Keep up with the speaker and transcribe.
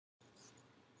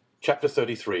Chapter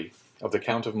 33 of the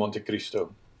Count of Monte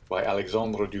Cristo by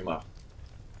Alexandre Dumas.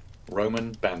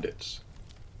 Roman Bandits.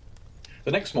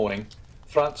 The next morning,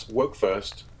 Franz woke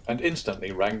first and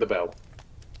instantly rang the bell.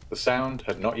 The sound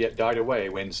had not yet died away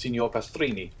when Signor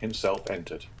Pastrini himself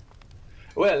entered.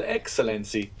 "Well,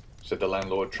 Excellency," said the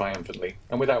landlord triumphantly,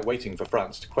 and without waiting for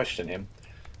Franz to question him,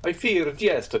 "I feared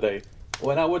yesterday,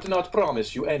 when I would not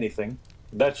promise you anything,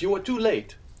 that you were too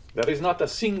late. There is not a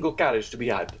single carriage to be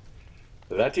had.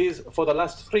 That is for the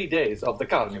last 3 days of the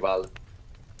Carnival."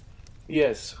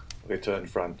 "Yes," returned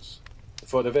Franz.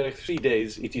 "For the very 3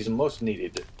 days it is most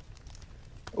needed."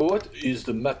 "What is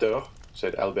the matter?"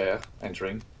 said Albert,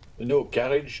 entering. "No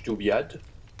carriage to be had?"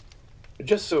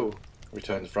 "Just so,"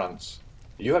 returned Franz.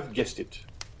 "You have guessed it."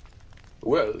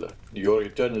 "Well, your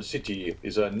eternal city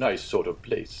is a nice sort of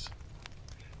place."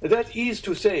 "That is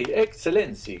to say,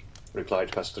 Excellency,"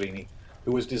 replied Pastrini,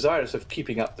 who was desirous of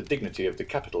keeping up the dignity of the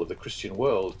capital of the Christian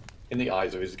world in the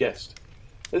eyes of his guest,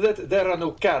 "that there are no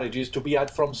carriages to be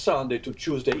had from Sunday to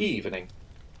Tuesday evening.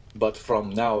 But from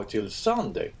now till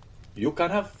Sunday, you can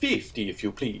have 50 if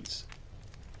you please."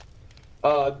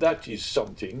 "Ah, that is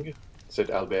something,"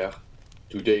 said Albert.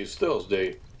 "Today is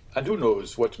Thursday, and who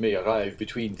knows what may arrive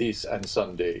between this and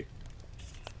Sunday?"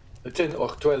 10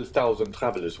 or 12,000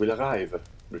 travellers will arrive,"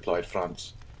 replied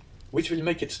Franz, "which will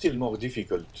make it still more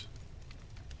difficult."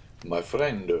 "My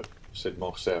friend," said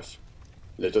Morcerf,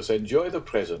 "let us enjoy the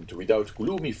present without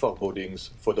gloomy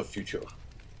forebodings for the future."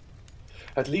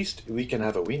 "At least we can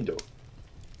have a window."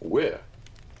 "Where?"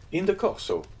 "In the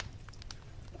Corso."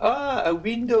 "Ah, a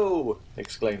window!"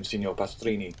 exclaimed Signor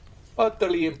Pastrini.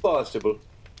 "Utterly impossible.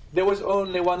 There was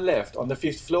only one left on the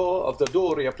 5th floor of the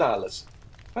Doria Palace,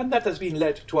 and that has been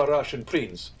let to a Russian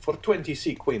prince for 20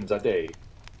 sequins a day."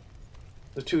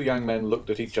 The two young men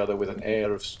looked at each other with an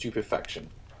air of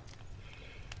stupefaction.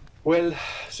 "Well,"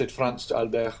 said Franz to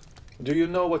Albert, "do you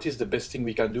know what is the best thing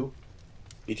we can do?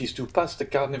 It is to pass the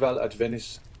Carnival at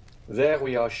Venice. There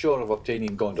we are sure of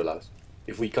obtaining gondolas,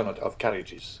 if we cannot have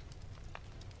carriages."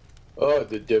 "Ah,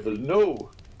 the devil,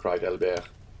 no!" cried Albert.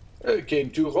 "I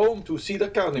came to Rome to see the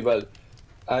Carnival,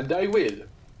 and I will,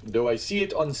 though I see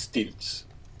it on stilts."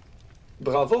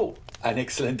 "Bravo! An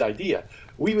excellent idea.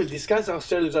 We will disguise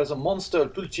ourselves as monster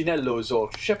pulcinellos or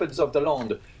shepherds of the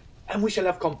land, and we shall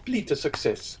have complete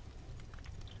success."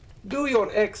 "Do your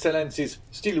Excellencies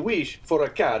still wish for a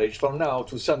carriage from now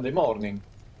to Sunday morning?"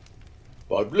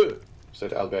 "Parbleu!"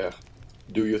 said Albert.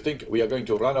 "Do you think we are going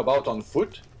to run about on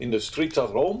foot in the streets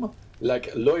of Rome,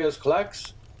 like lawyers'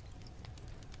 clerks?"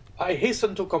 "I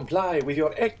hasten to comply with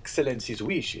your Excellency's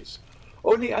wishes.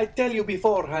 Only I tell you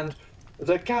beforehand,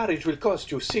 the carriage will cost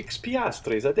you 6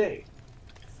 piastres a day."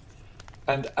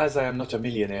 "And as I am not a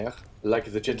millionaire,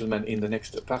 like the gentleman in the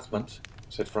next apartment,"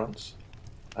 said Franz,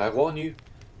 "I warn you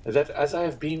that as I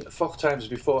have been 4 times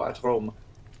before at Rome,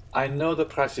 I know the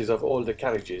prices of all the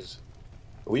carriages.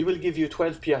 We will give you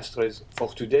 12 piastres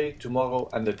for today, tomorrow,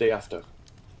 and the day after,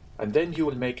 and then you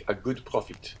will make a good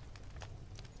profit."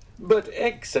 "But,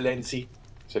 Excellency,"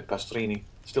 said Pastrini,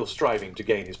 still striving to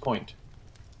gain his point.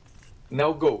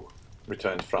 "Now go,"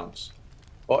 returned Franz,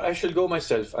 "or I shall go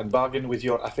myself and bargain with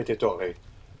your affettatore,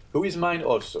 who is mine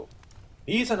also.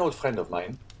 He is an old friend of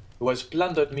mine, who has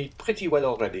plundered me pretty well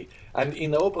already, and in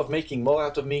the hope of making more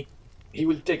out of me, he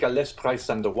will take a less price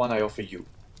than the one I offer you.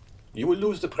 You will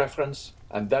lose the preference,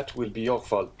 and that will be your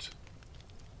fault."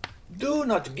 "Do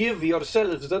not give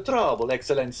yourselves the trouble,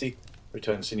 Excellency,"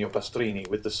 returned Signor Pastrini,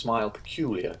 with the smile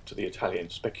peculiar to the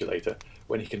Italian speculator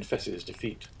when he confesses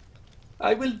defeat.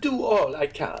 "I will do all I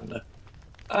can,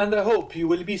 and I hope you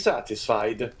will be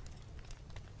satisfied.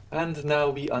 And now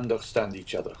we understand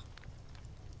each other.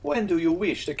 When do you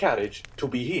wish the carriage to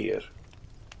be here?"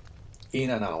 "In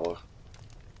an hour."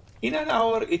 "In an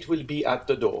hour it will be at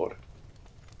the door."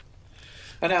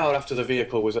 An hour after the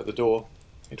vehicle was at the door.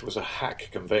 It was a hack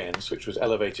conveyance, which was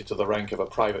elevated to the rank of a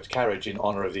private carriage in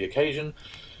honour of the occasion,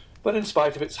 but in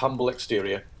spite of its humble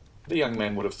exterior, the young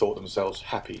men would have thought themselves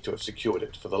happy to have secured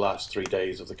it for the last 3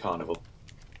 days of the Carnival.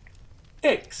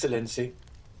 "Excellency,"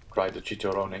 cried the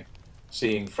cicerone,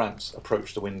 seeing Franz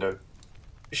approach the window,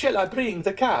 "shall I bring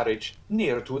the carriage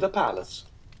near to the palace?"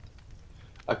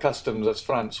 Accustomed as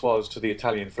Franz was to the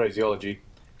Italian phraseology,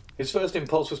 his first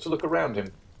impulse was to look around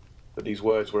him, but these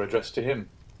words were addressed to him.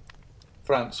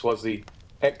 Franz was the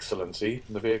Excellency,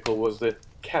 the vehicle was the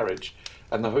carriage,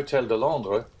 and the Hôtel de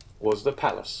Londres was the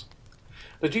palace.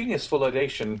 The genius for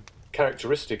laudation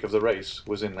characteristic of the race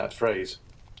was in that phrase.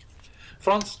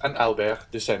 Franz and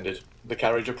Albert descended. The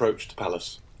carriage approached the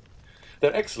palace.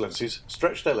 Their Excellencies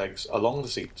stretched their legs along the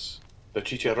seats. The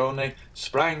cicerone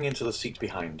sprang into the seat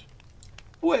behind.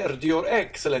 "Where do your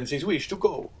Excellencies wish to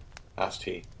go?" asked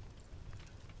he.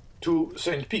 "To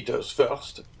St. Peter's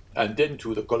first, and then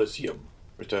to the Colosseum,"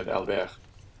 returned Albert.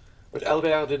 But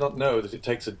Albert did not know that it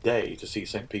takes a day to see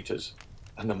St. Peter's,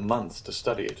 and a month to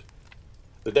study it.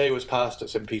 The day was passed at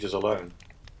St. Peter's alone.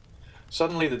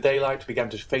 Suddenly the daylight began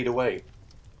to fade away.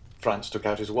 Franz took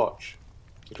out his watch.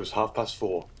 It was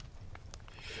 4:30.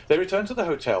 They returned to the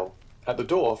hotel. At the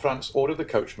door, Franz ordered the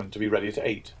coachman to be ready to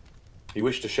 8. He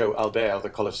wished to show Albert the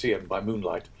Colosseum by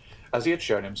moonlight, as he had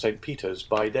shown him St. Peter's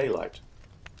by daylight.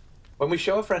 When we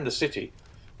show a friend a city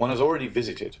one has already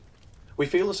visited, we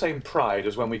feel the same pride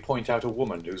as when we point out a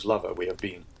woman whose lover we have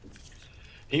been.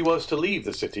 He was to leave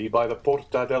the city by the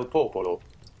Porta del Popolo,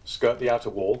 skirt the outer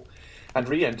wall, and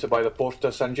re-enter by the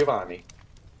Porta San Giovanni.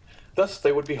 Thus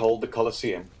they would behold the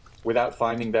Colosseum, without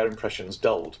finding their impressions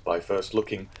dulled by first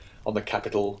looking on the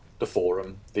Capitol, the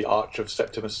Forum, the Arch of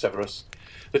Septimus Severus,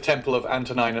 the Temple of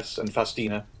Antoninus and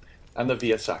Faustina, and the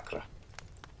Via Sacra.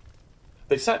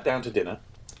 They sat down to dinner.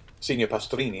 Signor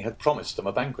Pastrini had promised them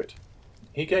a banquet.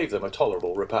 He gave them a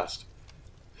tolerable repast.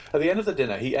 At the end of the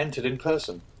dinner he entered in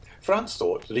person. Franz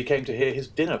thought that he came to hear his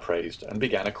dinner praised, and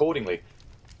began accordingly.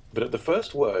 But at the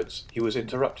first words he was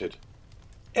interrupted.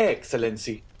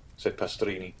 "Excellency," said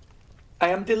Pastrini, "I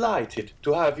am delighted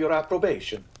to have your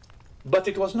approbation, but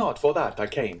it was not for that I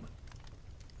came."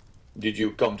 "Did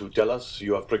you come to tell us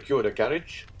you have procured a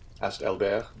carriage?" asked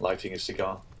Albert, lighting his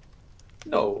cigar.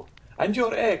 "No, and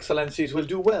your excellencies will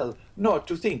do well not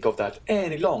to think of that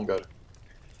any longer.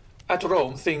 At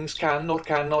Rome things can or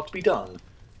cannot be done.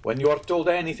 When you are told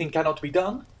anything cannot be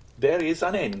done, there is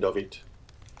an end of it.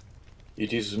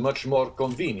 It is much more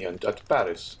convenient at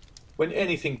Paris. When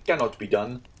anything cannot be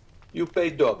done, you pay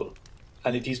double,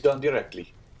 and it is done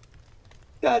directly."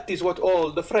 "That is what all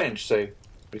the French say,"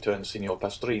 returned Signor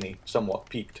Pastrini, somewhat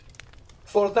piqued.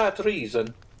 "For that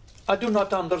reason, I do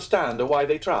not understand why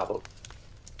they travel."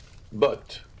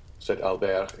 "But," said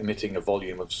Albert, emitting a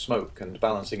volume of smoke and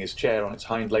balancing his chair on its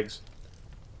hind legs,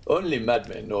 "only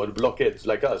madmen or blockheads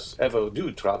like us ever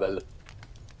do travel.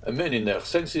 Men in their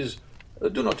senses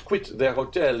do not quit their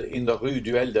hotel in the Rue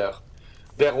du Helder,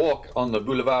 their walk on the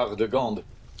Boulevard de Gand,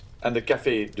 and the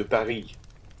Café de Paris."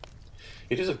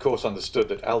 It is of course understood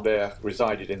that Albert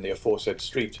resided in the aforesaid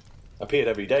street, appeared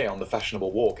every day on the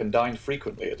fashionable walk, and dined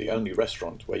frequently at the only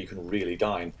restaurant where you can really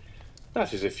dine.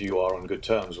 That is, if you are on good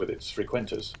terms with its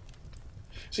frequenters.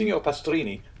 Signor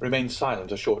Pastrini remained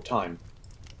silent a short time.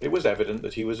 It was evident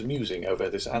that he was musing over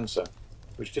this answer,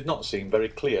 which did not seem very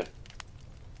clear.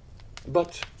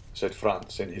 "But," said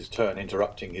Franz, in his turn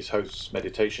interrupting his host's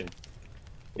meditation,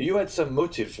 "you had some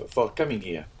motive for coming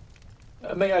here.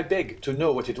 May I beg to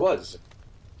know what it was?"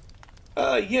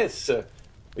 "Yes,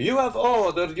 you have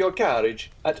ordered your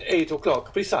carriage at 8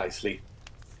 o'clock precisely."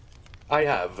 "I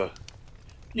have."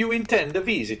 "You intend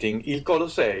visiting il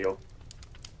Colosseo."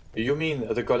 "You mean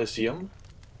the Colosseum?"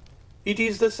 "It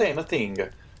is the same thing.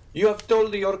 You have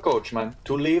told your coachman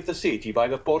to leave the city by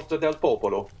the Porta del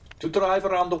Popolo, to drive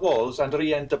around the walls and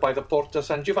re-enter by the Porta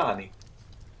San Giovanni."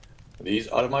 "These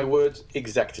are my words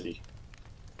exactly."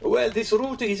 "Well, this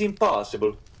route is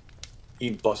impossible."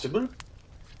 "Impossible?"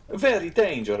 "Very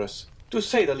dangerous, to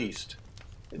say the least."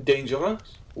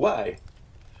 "Dangerous? Why?"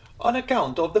 "On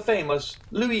account of the famous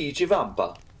Luigi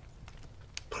Vampa."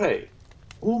 "Pray,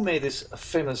 who may this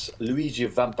famous Luigi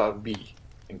Vampa be?"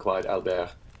 inquired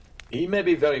Albert. "He may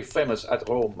be very famous at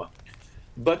Rome,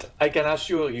 but I can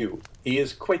assure you he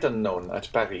is quite unknown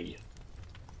at Paris."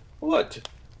 "What?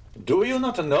 Do you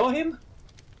not know him?"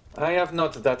 "I have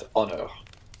not that honor."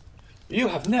 "You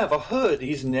have never heard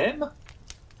his name?"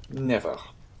 "Never."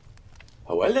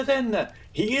 "Well, then,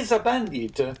 he is a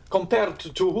bandit, compared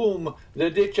to whom the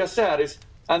De Cesaris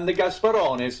and the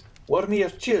Gasparones were mere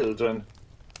children."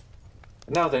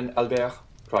 "Now then, Albert,"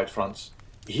 cried Franz,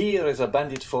 "here is a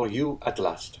bandit for you at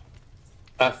last."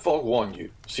 "I forewarn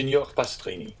you, Signor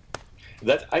Pastrini,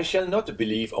 that I shall not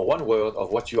believe one word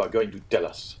of what you are going to tell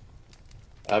us.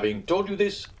 Having told you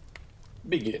this,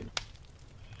 begin."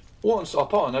 "Once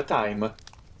upon a time."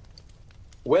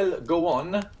 "Well, go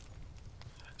on."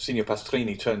 Signor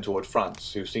Pastrini turned toward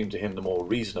Franz, who seemed to him the more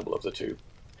reasonable of the two.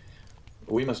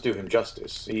 We must do him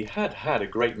justice. He had had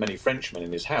a great many Frenchmen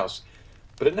in his house,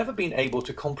 but had never been able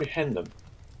to comprehend them.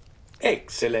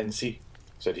 "Excellency,"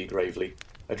 said he gravely,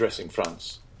 addressing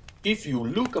Franz, "if you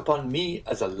look upon me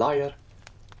as a liar,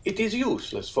 it is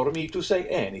useless for me to say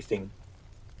anything.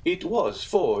 It was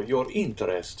for your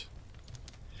interest."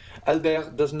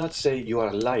 "Albert does not say you are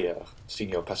a liar,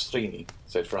 Signor Pastrini,"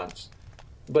 said Franz,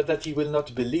 "but that he will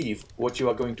not believe what you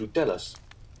are going to tell us.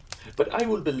 But I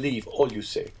will believe all you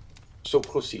say, so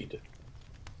proceed."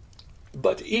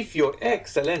 "But if your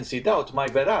Excellency doubt my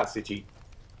veracity—"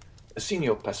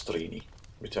 Signor Pastrini,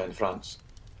 returned Franz,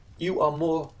 you are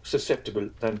more susceptible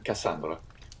than Cassandra,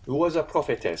 who was a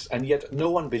prophetess, and yet no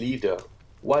one believed her,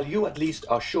 while you at least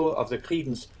are sure of the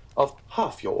credence of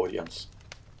half your audience.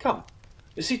 Come,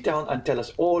 sit down and tell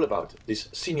us all about this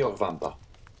Signor Vampa.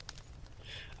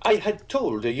 I had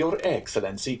told your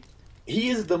Excellency, he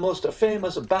is the most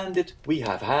famous bandit we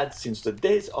have had since the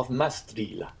days of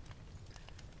Mastrilla.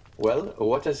 Well,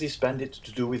 what has this bandit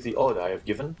to do with the order I have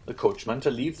given the coachman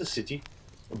to leave the city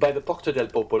by the Porta del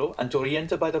Popolo and to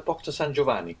re-enter by the Porta San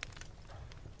Giovanni?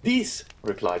 This,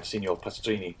 replied Signor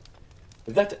Pastrini,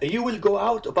 that you will go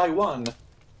out by one,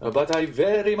 but I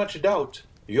very much doubt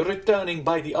your returning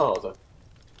by the other.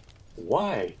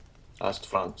 Why? Asked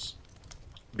Franz.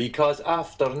 Because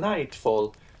after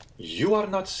nightfall you are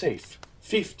not safe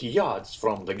 50 yards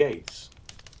from the gates.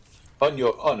 On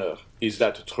your honor, is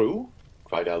that true?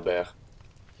 Cried Albert.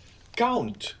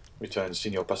 Count, returned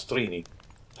Signor Pastrini,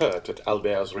 hurt at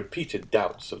Albert's repeated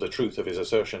doubts of the truth of his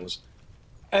assertions.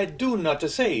 I do not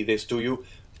say this to you,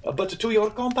 but to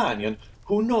your companion,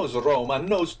 who knows Rome and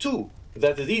knows too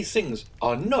that these things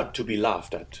are not to be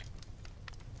laughed at.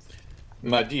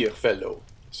 My dear fellow,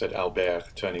 said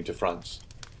Albert, turning to Franz,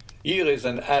 here is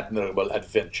an admirable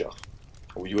adventure.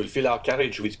 We will fill our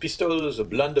carriage with pistols,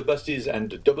 blunderbusses,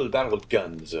 and double-barreled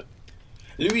guns.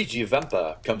 Luigi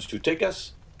Vampa comes to take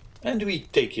us, and we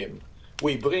take him.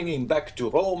 We bring him back to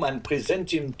Rome and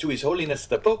present him to His Holiness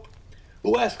the Pope,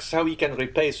 who asks how he can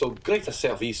repay so great a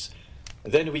service.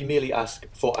 Then we merely ask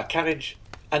for a carriage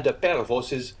and a pair of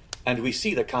horses, and we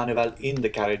see the carnival in the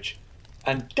carriage,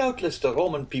 and doubtless the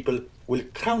Roman people will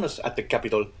crown us at the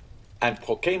Capitol, and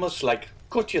proclaim us like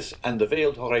Curtius and the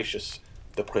veiled Horatius,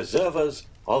 the preservers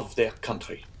of their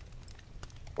country.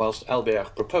 Whilst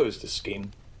Albert proposed this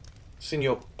scheme,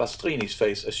 Signor Pastrini's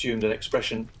face assumed an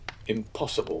expression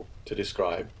impossible to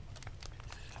describe.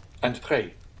 And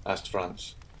pray, asked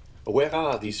Franz, where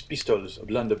are these pistols,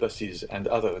 blunderbusses, and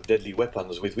other deadly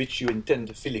weapons with which you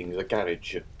intend filling the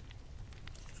carriage?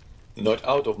 Not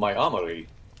out of my armory,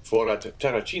 for at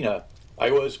Terracina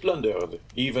I was plundered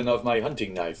even of my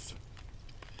hunting knife.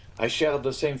 I shared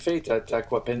the same fate at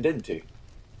Acquapendente.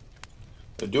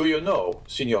 Do you know,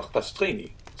 Signor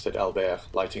Pastrini, said Albert,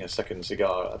 lighting a second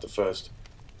cigar at the first,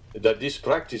 that this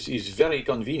practice is very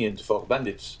convenient for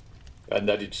bandits, and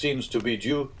that it seems to be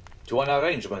due to an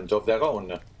arrangement of their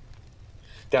own.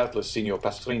 Doubtless Signor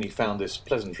Pastrini found this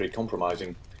pleasantry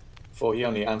compromising, for he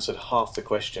only answered half the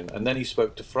question, and then he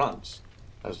spoke to Franz,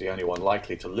 as the only one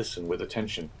likely to listen with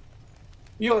attention.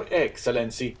 Your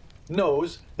Excellency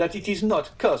knows that it is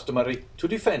not customary to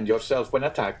defend yourself when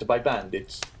attacked by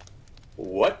bandits.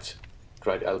 What?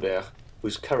 Cried Albert,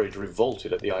 whose courage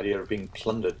revolted at the idea of being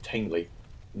plundered tamely.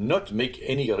 Not make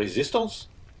any resistance?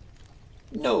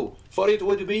 No, for it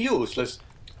would be useless.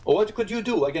 What could you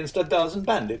do against a dozen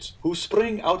bandits who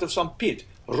spring out of some pit,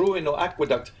 ruin, or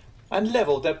aqueduct, and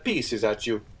level their pieces at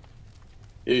you?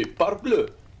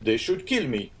 Parbleu, they should kill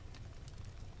me.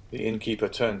 The innkeeper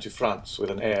turned to Franz with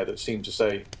an air that seemed to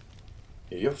say,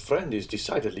 Your friend is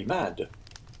decidedly mad.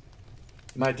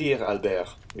 My dear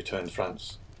Albert, returned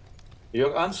Franz,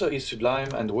 your answer is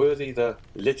sublime and worthy the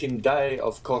let him die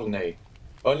of Corneille.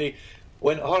 Only,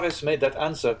 when Horace made that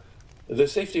answer, the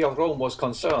safety of Rome was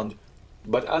concerned,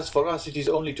 but as for us it is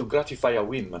only to gratify a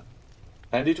whim,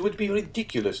 and it would be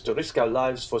ridiculous to risk our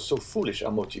lives for so foolish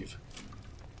a motive.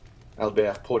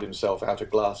 Albert poured himself out a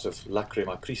glass of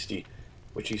Lacrima Christi,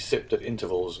 which he sipped at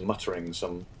intervals, muttering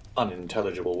some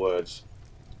unintelligible words.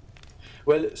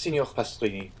 Well, Signor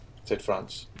Pastrini, said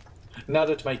Franz, now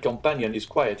that my companion is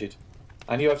quieted,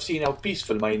 and you have seen how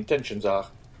peaceful my intentions are,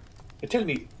 tell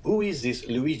me, who is this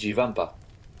Luigi Vampa?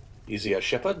 Is he a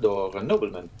shepherd or a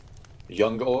nobleman?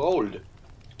 Young or old?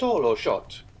 Tall or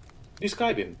short?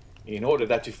 Describe him, in order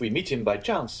that if we meet him by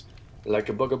chance, like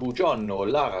Bugaboo John or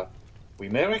Lara, we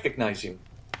may recognize him.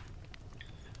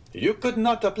 You could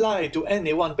not apply to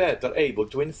anyone better able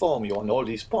to inform you on all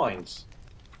these points,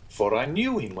 for I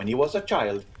knew him when he was a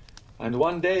child, and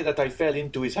one day that I fell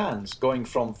into his hands, going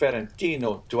from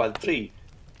Ferentino to Altri,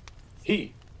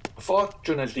 he,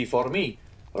 fortunately for me,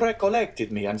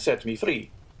 recollected me and set me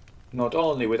free, not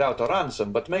only without a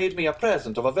ransom, but made me a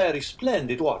present of a very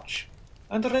splendid watch,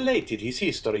 and related his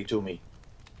history to me.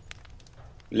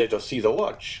 Let us see the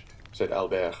watch, said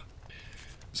Albert.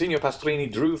 Signor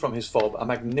Pastrini drew from his fob a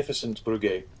magnificent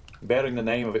Breguet, bearing the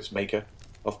name of its maker,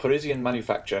 of Parisian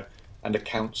manufacture, and a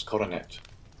count's coronet.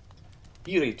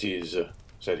 Here it is,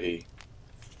 said he.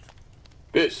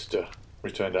 Best,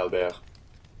 returned Albert.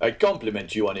 I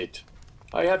compliment you on it.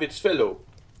 I have its fellow.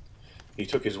 He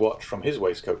took his watch from his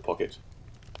waistcoat pocket.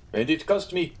 And it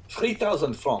cost me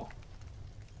 3,000 francs.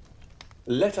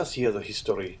 Let us hear the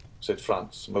history, said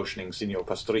Franz, motioning Signor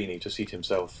Pastrini to seat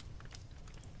himself.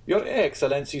 Your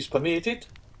Excellencies permit it?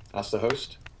 asked the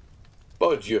host.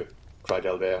 Bon Dieu, cried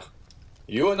Albert.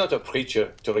 You are not a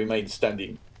preacher to remain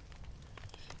standing.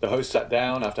 The host sat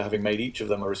down after having made each of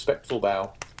them a respectful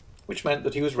bow, which meant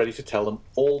that he was ready to tell them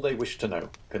all they wished to know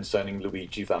concerning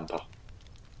Luigi Vampa.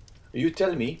 You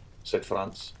tell me, said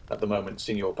Franz, at the moment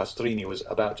Signor Pastrini was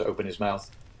about to open his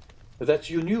mouth, that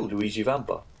you knew Luigi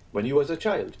Vampa when he was a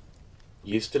child.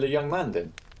 He is still a young man,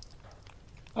 then?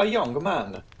 A young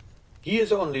man? He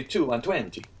is only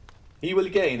 22. He will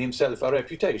gain himself a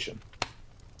reputation.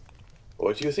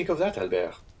 What do you think of that,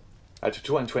 Albert? At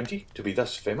 22 to be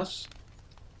thus famous?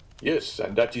 Yes,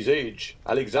 and at his age,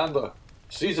 Alexander,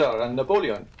 Caesar, and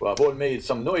Napoleon, who have all made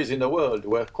some noise in the world,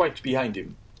 were quite behind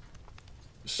him.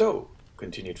 So,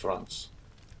 continued Franz,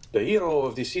 the hero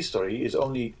of this history is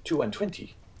only 22.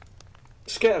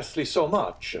 Scarcely so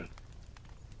much.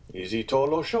 Is he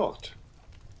tall or short?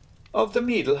 Of the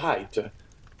middle height,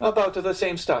 about the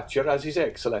same stature as His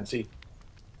Excellency,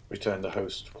 returned the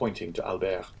host, pointing to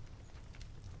Albert.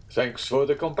 Thanks for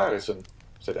the comparison,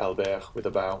 said Albert with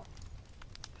a bow.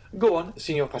 Go on,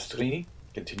 Signor Pastrini,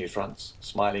 continued Franz,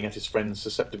 smiling at his friend's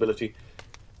susceptibility.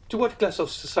 To what class of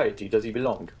society does he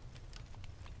belong?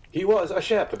 He was a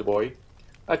shepherd boy,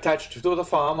 attached to the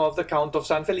farm of the Count of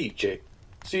San Felice,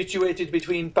 situated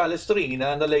between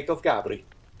Palestrina and the Lake of Gabri.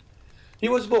 He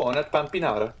was born at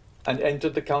Pampinara, and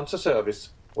entered the Count's service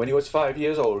when he was 5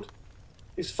 years old.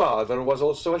 His father was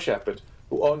also a shepherd,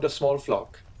 who owned a small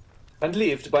flock, and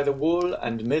lived by the wool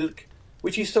and milk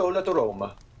which he sold at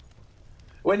Rome.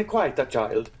 When quite a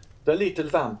child, the little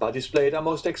Vampa displayed a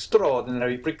most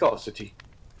extraordinary precocity.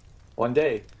 One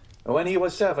day, when he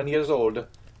was 7 years old,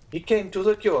 he came to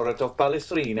the curate of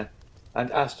Palestrina,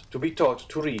 and asked to be taught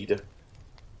to read.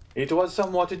 It was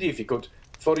somewhat difficult,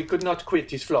 for he could not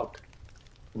quit his flock.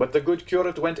 But the good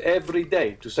curate went every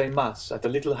day to say mass at a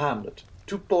little hamlet,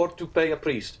 too poor to pay a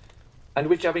priest, and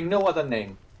which, having no other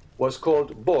name, was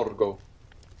called Borgo.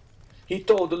 He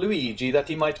told Luigi that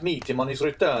he might meet him on his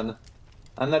return,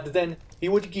 and that then he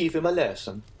would give him a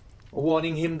lesson,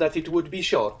 warning him that it would be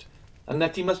short, and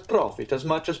that he must profit as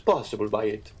much as possible by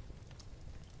it.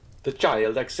 The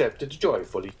child accepted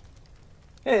joyfully.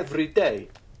 Every day,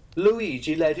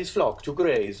 Luigi led his flock to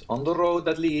graze on the road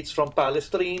that leads from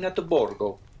Palestrina to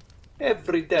Borgo.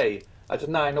 Every day, at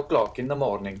 9 o'clock in the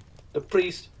morning, the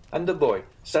priest and the boy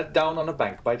sat down on a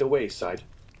bank by the wayside,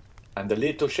 and the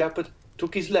little shepherd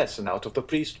took his lesson out of the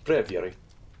priest's breviary.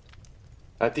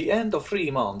 At the end of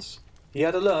 3 months, he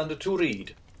had learned to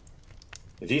read.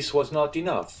 This was not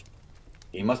enough.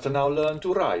 He must now learn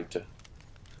to write.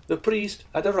 The priest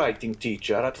had a writing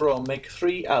teacher at Rome make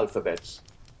 3 alphabets,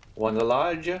 one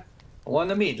large,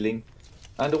 one middling,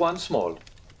 and one small,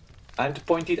 and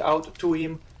pointed out to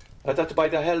him that by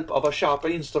the help of a sharp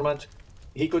instrument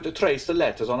he could trace the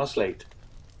letters on a slate,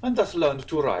 and thus learned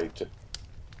to write.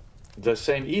 The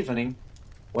same evening,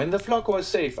 when the flock was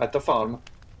safe at the farm,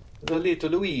 the little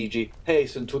Luigi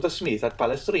hastened to the smith at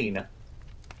Palestrina,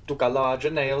 took a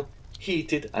large nail,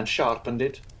 heated and sharpened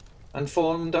it, and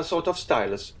formed a sort of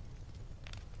stylus.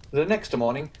 The next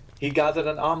morning he gathered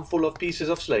an armful of pieces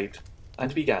of slate,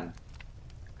 and began.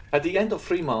 At the end of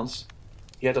 3 months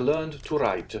he had learned to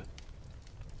write.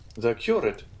 The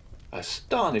curate,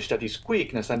 astonished at his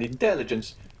quickness and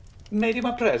intelligence, made him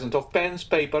a present of pens,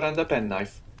 paper, and a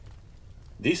penknife.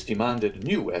 This demanded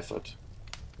new effort,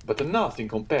 but nothing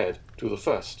compared to the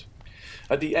first.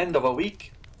 At the end of a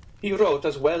week, he wrote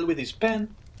as well with his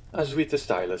pen as with the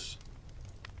stylus.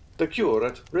 The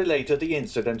curate related the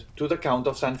incident to the Count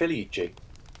of San Felice,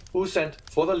 who sent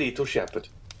for the little shepherd,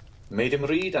 made him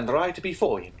read and write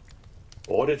before him,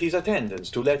 ordered his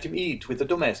attendants to let him eat with the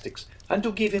domestics, and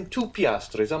to give him 2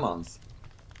 piastres a month.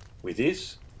 With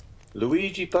this,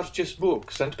 Luigi purchased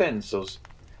books and pencils.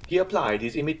 He applied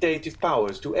his imitative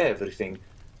powers to everything,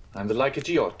 and like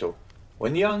Giotto,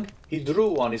 when young, he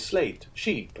drew on his slate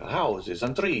sheep, houses,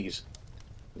 and trees.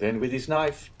 Then with his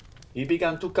knife he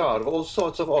began to carve all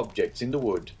sorts of objects in the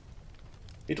wood.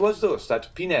 It was thus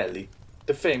that Pinelli,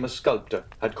 the famous sculptor,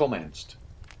 had commenced.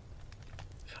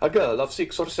 A girl of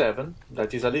 6 or 7,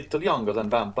 that is a little younger than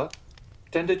Vampa,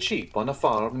 tended sheep on a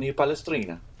farm near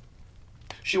Palestrina.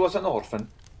 She was an orphan,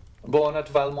 born at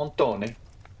Valmontone,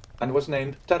 and was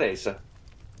named Teresa.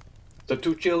 The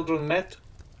 2 children met,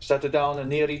 sat down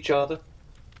near each other,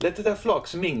 let their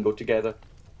flocks mingle together,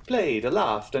 played,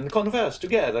 laughed, and conversed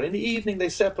together. In the evening they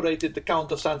separated the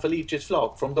Count of San Felice's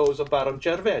flock from those of Baron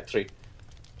Cervetri,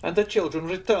 and the children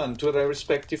returned to their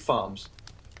respective farms,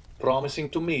 promising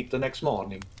to meet the next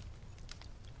morning.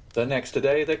 The next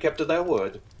day they kept their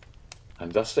word,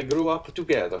 and thus they grew up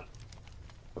together.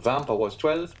 Vampa was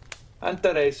 12, and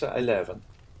Teresa 11.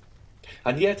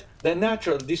 And yet their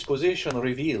natural disposition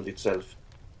revealed itself.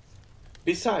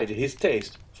 Beside his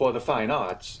taste for the fine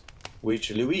arts,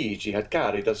 which Luigi had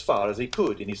carried as far as he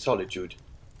could in his solitude,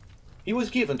 he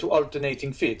was given to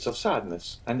alternating fits of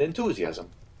sadness and enthusiasm,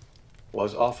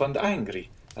 was often angry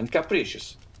and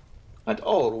capricious, and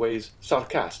always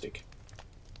sarcastic.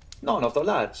 None of the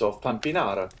lads of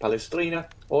Pampinara, Palestrina,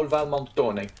 or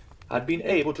Valmontone had been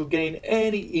able to gain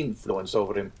any influence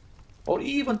over him, or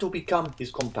even to become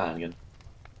his companion.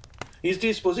 His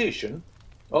disposition,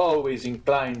 always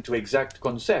inclined to exact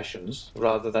concessions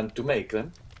rather than to make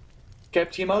them,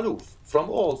 kept him aloof from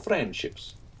all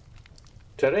friendships.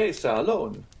 Teresa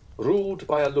alone ruled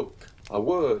by a look, a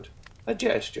word, a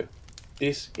gesture,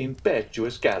 this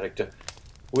impetuous character,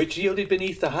 which yielded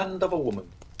beneath the hand of a woman,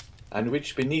 and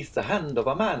which beneath the hand of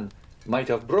a man might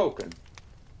have broken,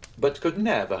 but could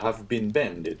never have been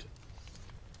bended.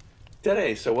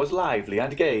 Teresa was lively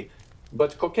and gay,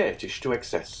 but coquettish to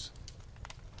excess.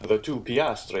 The 2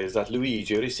 piastres that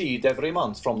Luigi received every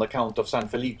month from the Count of San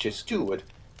Felice's steward,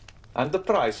 and the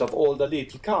price of all the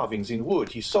little carvings in wood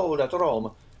he sold at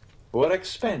Rome, were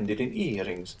expended in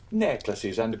earrings,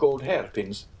 necklaces, and gold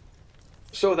hairpins,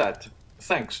 so that,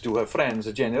 thanks to her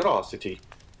friend's generosity,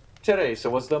 Teresa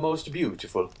was the most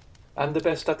beautiful and the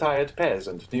best attired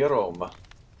peasant near Rome.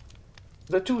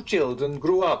 The 2 children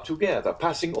grew up together,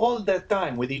 passing all their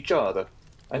time with each other,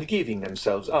 and giving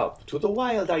themselves up to the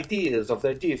wild ideas of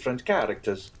their different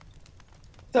characters.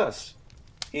 Thus,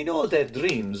 in all their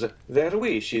dreams, their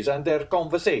wishes, and their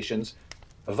conversations,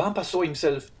 Vampa saw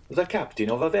himself the captain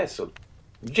of a vessel,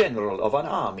 general of an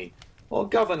army, or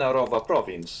governor of a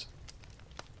province.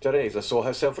 Teresa saw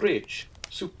herself rich,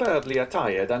 superbly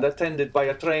attired, and attended by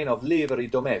a train of livery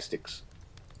domestics.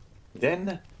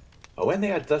 Then, when they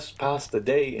had thus passed the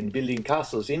day in building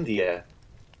castles in the air,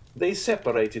 they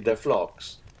separated their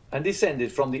flocks, and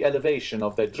descended from the elevation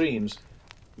of their dreams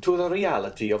to the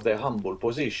reality of their humble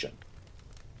position.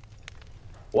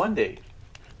 One day,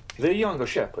 the younger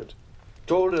shepherd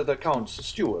told the Count's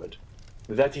steward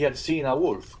that he had seen a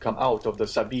wolf come out of the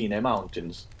Sabine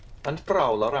mountains and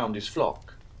prowl around his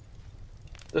flock.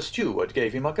 The steward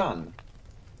gave him a gun.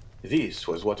 This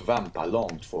was what Vampa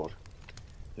longed for.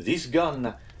 This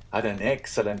gun had an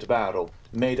excellent barrel,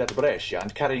 made at Brescia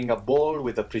and carrying a ball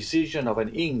with the precision of an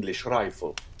English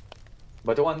rifle.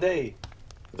 But one day,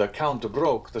 the Count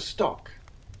broke the stock,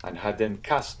 and had then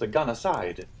cast the gun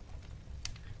aside.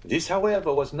 This,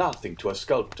 however, was nothing to a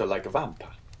sculptor like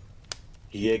Vampa.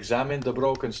 He examined the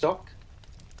broken stock,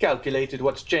 calculated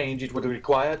what change it would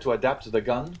require to adapt the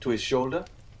gun to his shoulder,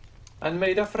 and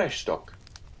made a fresh stock,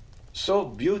 so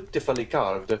beautifully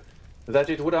carved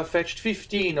that it would have fetched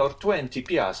 15 or 20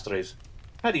 piastres,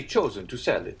 had he chosen to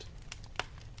sell it.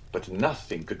 But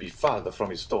nothing could be farther from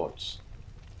his thoughts.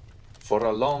 For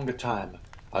a long time,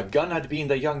 a gun had been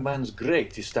the young man's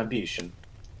greatest ambition.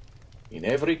 In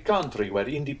every country where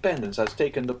independence has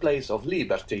taken the place of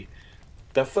liberty,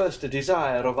 the first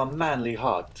desire of a manly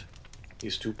heart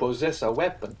is to possess a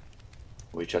weapon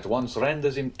which at once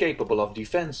renders him capable of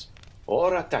defense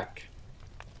or attack,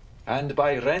 and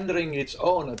by rendering its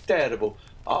owner terrible,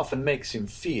 often makes him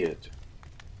feared.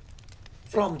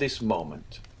 From this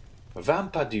moment,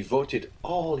 Vampa devoted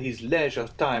all his leisure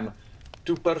time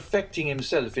to perfecting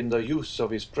himself in the use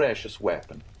of his precious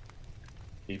weapon.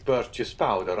 He purchased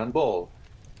powder and ball,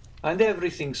 and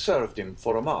everything served him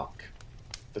for a mark,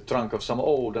 the trunk of some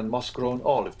old and moss-grown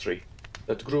olive tree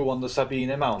that grew on the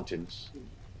Sabine mountains,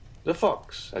 the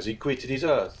fox as he quitted his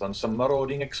earth on some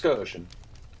marauding excursion,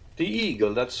 the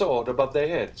eagle that soared above their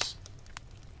heads.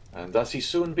 And thus he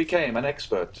soon became an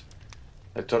expert.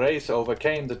 Teresa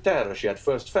overcame the terror she had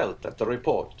first felt at the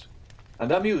report,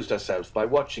 and amused herself by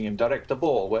watching him direct the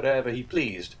ball wherever he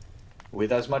pleased,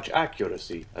 with as much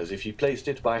accuracy as if he placed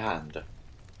it by hand.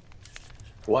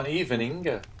 One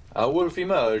evening, a wolf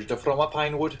emerged from a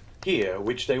pine wood near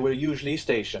which they were usually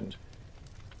stationed,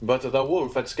 but the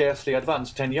wolf had scarcely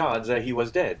advanced 10 yards ere he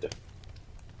was dead.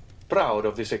 Proud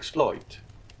of this exploit,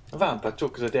 Vampa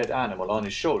took the dead animal on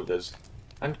his shoulders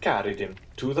and carried him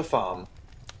to the farm.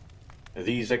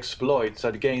 These exploits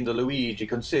had gained Luigi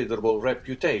considerable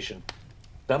reputation.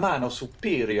 The man of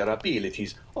superior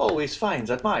abilities always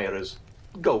finds admirers,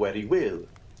 go where he will.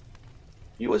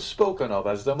 He was spoken of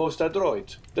as the most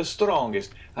adroit, the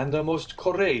strongest, and the most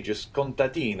courageous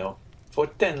contadino for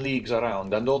 10 leagues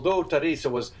around, and although Teresa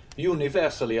was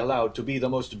universally allowed to be the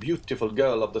most beautiful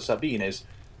girl of the Sabines,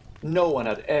 no one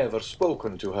had ever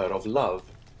spoken to her of love,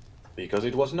 because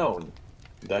it was known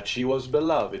that she was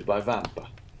beloved by Vampa.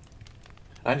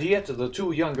 and yet the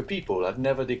two young people had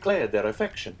never declared their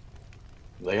affection.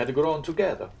 They had grown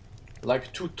together,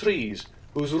 like two trees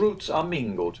whose roots are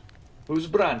mingled, whose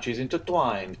branches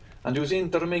intertwined, and whose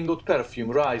intermingled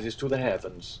perfume rises to the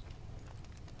heavens.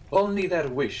 Only their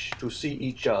wish to see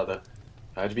each other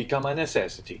had become a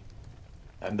necessity,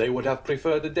 and they would have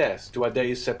preferred death to a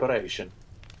day's separation.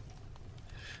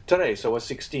 Teresa was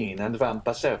 16 and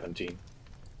Vampa 17.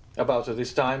 About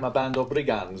this time a band of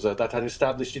brigands that had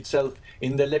established itself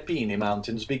in the Lepini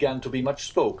mountains began to be much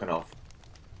spoken of.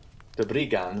 The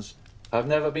brigands have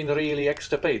never been really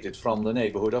extirpated from the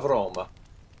neighborhood of Rome.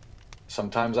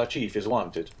 Sometimes a chief is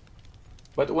wanted,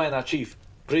 but when a chief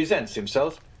presents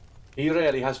himself, he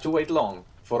rarely has to wait long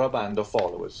for a band of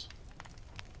followers.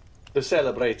 The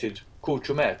celebrated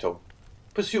Cucumetto,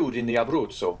 pursued in the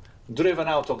Abruzzo, driven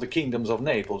out of the kingdoms of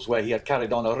Naples where he had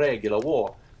carried on a regular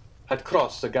war, had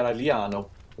crossed the Garigliano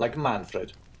like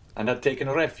Manfred, and had taken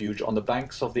refuge on the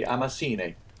banks of the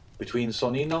Amasine, between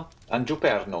Sonnino and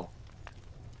Giuperno.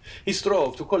 He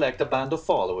strove to collect a band of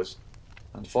followers,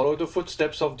 and followed the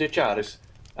footsteps of De Charis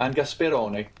and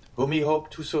Gasperone, whom he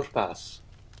hoped to surpass.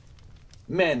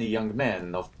 Many young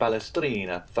men of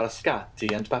Palestrina,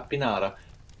 Frascati, and Pappinara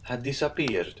had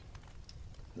disappeared.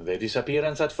 Their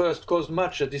disappearance at first caused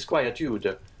much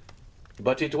disquietude,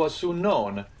 but it was soon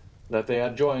known that they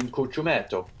had joined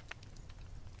Cucumetto.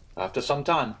 After some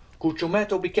time,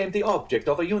 Cucumetto became the object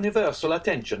of a universal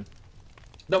attention.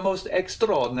 The most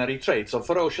extraordinary traits of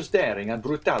ferocious daring and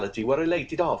brutality were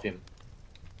related of him.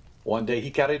 One day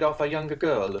he carried off a young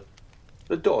girl,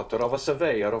 the daughter of a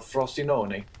surveyor of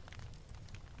Frosinone.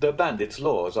 The bandits'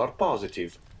 laws are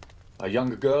positive. A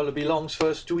young girl belongs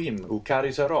first to him who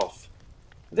carries her off.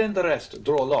 Then the rest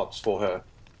draw lots for her,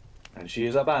 and she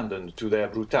is abandoned to their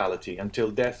brutality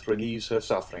until death relieves her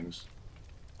sufferings.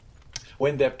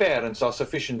 When their parents are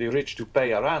sufficiently rich to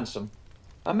pay a ransom,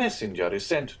 a messenger is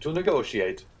sent to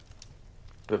negotiate.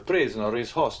 The prisoner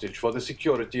is hostage for the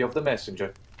security of the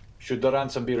messenger. Should the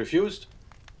ransom be refused,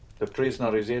 the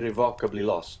prisoner is irrevocably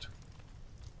lost.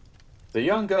 The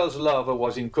young girl's lover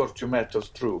was in Cucumetto's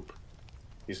troop.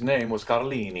 His name was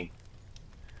Carlini.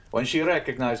 When she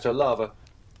recognized her lover,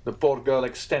 the poor girl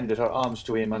extended her arms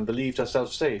to him and believed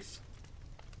herself safe.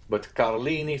 But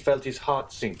Carlini felt his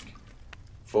heart sink,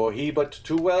 for he but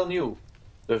too well knew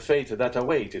the fate that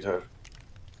awaited her.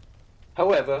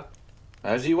 However,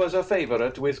 as he was a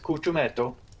favorite with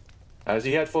Cucumetto, as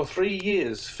he had for 3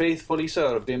 years faithfully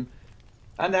served him,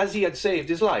 and as he had saved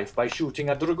his life by shooting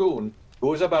a dragoon who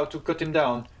was about to cut him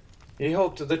down, he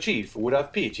hoped the chief would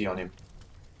have pity on him.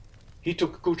 He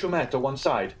took Cucumetto one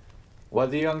side, while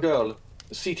the young girl,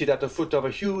 seated at the foot of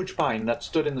a huge pine that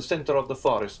stood in the center of the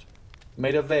forest,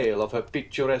 made a veil of her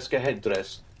picturesque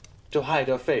headdress to hide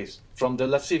her face from the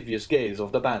lascivious gaze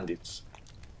of the bandits.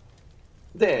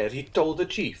 There he told the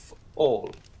chief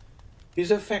all,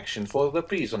 his affection for the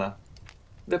prisoner,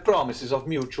 the promises of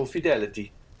mutual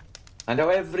fidelity, and how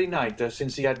every night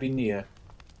since he had been near,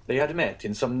 they had met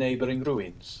in some neighboring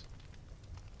ruins.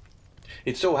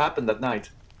 It so happened that night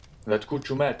that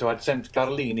Cucumetto had sent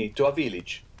Carlini to a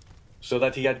village, so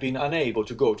that he had been unable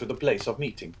to go to the place of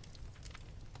meeting.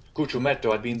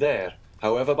 Cucumetto had been there,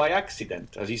 however, by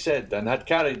accident, as he said, and had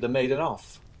carried the maiden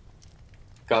off.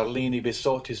 Carlini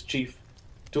besought his chief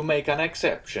to make an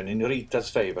exception in Rita's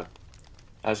favor,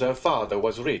 as her father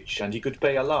was rich and he could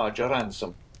pay a larger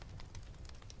ransom.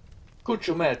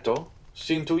 Cucumetto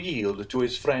seemed to yield to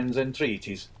his friend's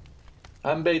entreaties,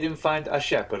 and bade him find a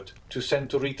shepherd to send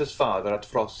to Rita's father at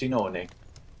Frosinone.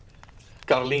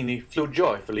 Carlini flew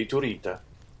joyfully to Rita,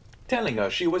 telling her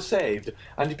she was saved,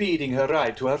 and bidding her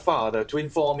write to her father to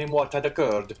inform him what had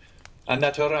occurred, and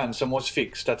that her ransom was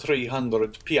fixed at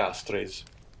 300 piastres.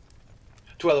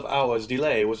 12 hours'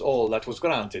 delay was all that was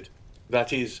granted,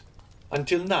 that is,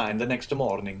 until 9 the next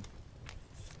morning.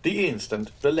 The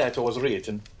instant the letter was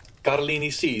written,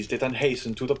 Carlini seized it and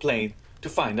hastened to the plain to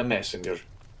find a messenger.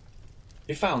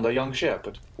 He found a young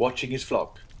shepherd watching his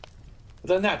flock.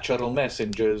 The natural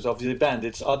messengers of the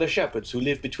bandits are the shepherds who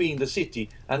live between the city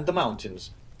and the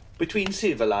mountains, between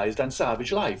civilized and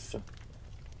savage life.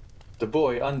 The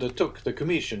boy undertook the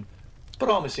commission,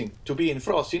 promising to be in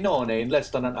Frosinone in less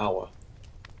than an hour.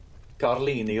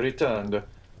 Carlini returned,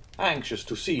 anxious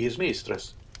to see his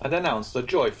mistress, and announced the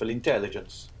joyful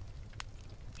intelligence.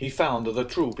 He found the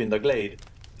troop in the glade,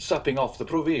 supping off the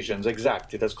provisions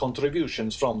exacted as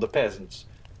contributions from the peasants,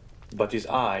 but his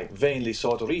eye vainly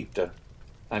sought Rita,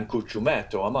 and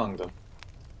Cucumetto among them.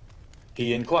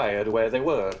 He inquired where they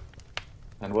were,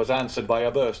 and was answered by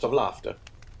a burst of laughter.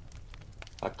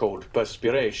 A cold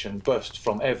perspiration burst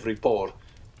from every pore,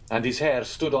 and his hair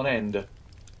stood on end.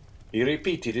 He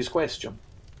repeated his question,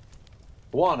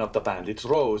 One of the bandits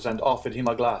rose and offered him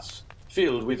a glass,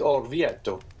 filled with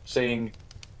Orvieto, saying,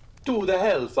 "To the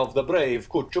health of the brave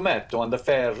Cucciumetto and the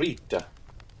fair Rita."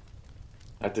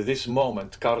 At this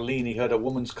moment Carlini heard a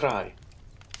woman's cry.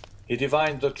 He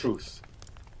divined the truth,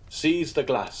 seized the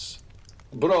glass,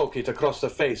 broke it across the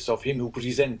face of him who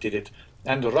presented it,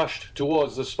 and rushed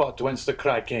towards the spot whence the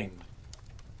cry came.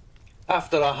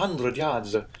 After 100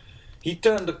 yards, he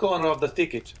turned the corner of the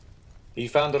thicket. He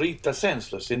found Rita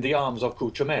senseless in the arms of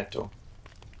Cucciumetto.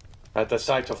 At the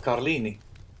sight of Carlini,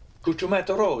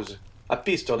 Cucciumetto rose, a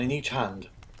pistol in each hand.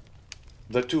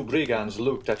 The two brigands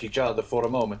looked at each other for a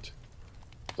moment,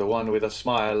 the one with a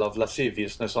smile of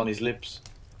lasciviousness on his lips,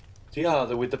 the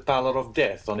other with the pallor of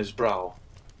death on his brow.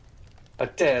 A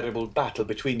terrible battle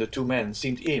between the two men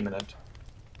seemed imminent,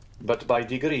 but by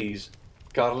degrees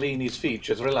Carlini's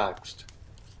features relaxed.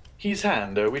 His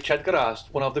hand, which had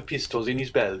grasped one of the pistols in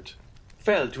his belt,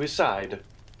 fell to his side.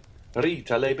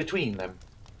 Rita lay between them.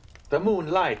 The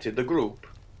moon lighted the group.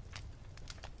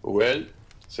 "Well,"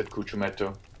 said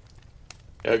Cucciumetto,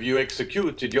 "have you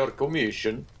executed your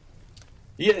commission?"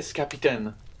 "Yes,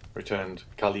 Capitaine," returned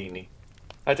Carlini.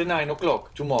 "At 9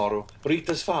 o'clock tomorrow,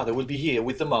 Rita's father will be here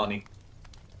with the money.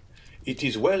 It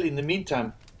is well. In the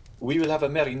meantime, we will have a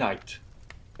merry night.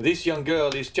 This young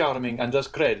girl is charming and does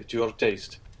credit to your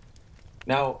taste.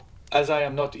 Now, as I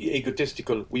am not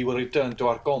egotistical, we will return to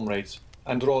our comrades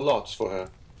and draw lots for her."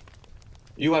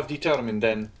 "You have determined,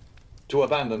 then, to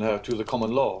abandon her to the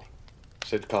common law,"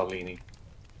 said Carlini.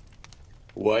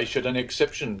 "Why should an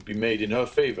exception be made in her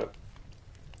favor?"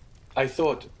 "I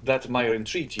thought that my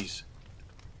entreaties—"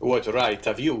 "What right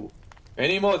have you,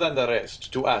 any more than the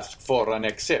rest, to ask for an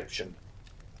exception?"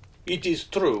 "It is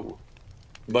true.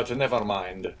 But never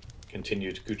mind,"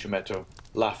 continued Cucciumetto,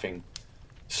 laughing.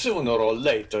 "Sooner or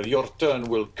later your turn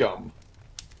will come."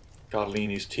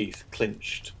 Carlini's teeth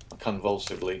clinched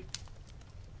convulsively.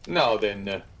 "Now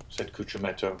then," said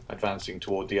Cucciumetto, advancing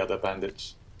toward the other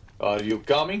bandits. "Are you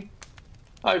coming?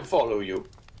 I follow you."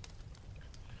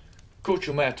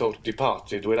 Cucciumetto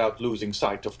departed without losing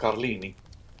sight of Carlini,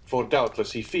 for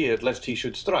doubtless he feared lest he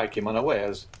should strike him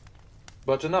unawares.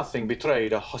 But nothing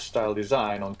betrayed a hostile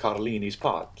design on Carlini's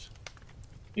part.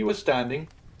 He was standing,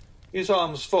 his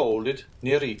arms folded,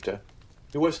 near Rita,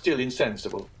 who was still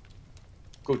insensible.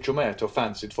 Cucciumetto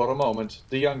fancied for a moment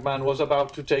the young man was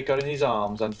about to take her in his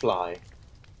arms and fly.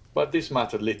 But this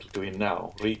mattered little to him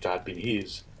now. Rita had been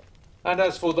his. And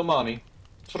as for the money,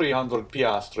 300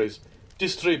 piastres,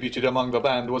 distributed among the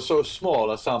band, was so small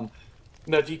a sum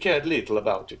that he cared little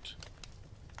about it.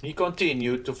 He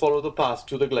continued to follow the path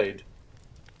to the glade.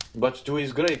 But to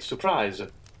his great surprise,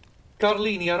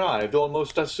 Carlini arrived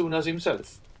almost as soon as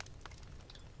himself.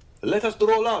 "Let us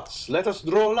draw lots! Let us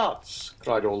draw lots!"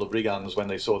 cried all the brigands when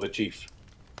they saw the chief.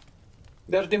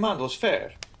 Their demand was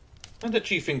fair, and the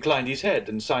chief inclined his head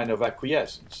in sign of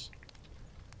acquiescence.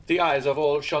 The eyes of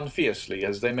all shone fiercely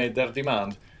as they made their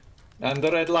demand, and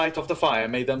the red light of the fire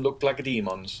made them look like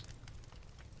demons.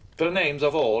 The names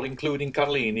of all, including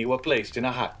Carlini, were placed in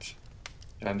a hat,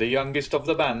 and the youngest of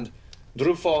the band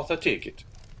drew forth a ticket.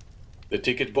 The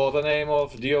ticket bore the name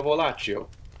of Diavolaccio.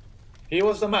 He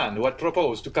was the man who had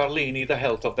proposed to Carlini the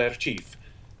health of their chief,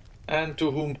 and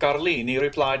to whom Carlini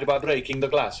replied by breaking the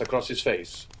glass across his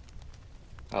face.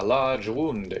 A large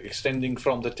wound extending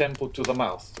from the temple to the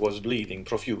mouth was bleeding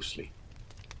profusely.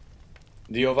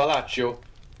 Diavolaccio,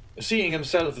 seeing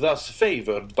himself thus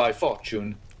favored by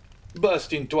fortune,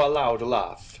 burst into a loud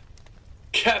laugh.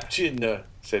 "Captain,"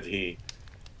 said he,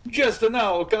 "just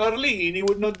now Carlini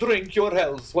would not drink your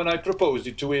health when I proposed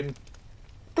it to him.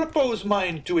 Propose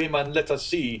mine to him, and let us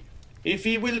see if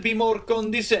he will be more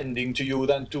condescending to you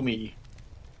than to me."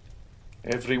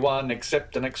 Every one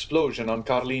except an explosion on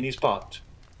Carlini's part.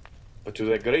 But to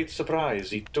their great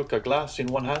surprise he took a glass in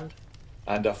one hand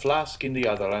and a flask in the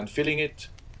other, and filling it,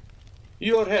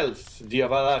 "Your health,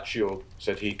 Diavolaccio,"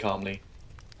 said he calmly,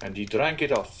 and he drank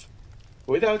it off,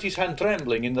 without his hand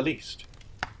trembling in the least.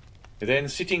 Then,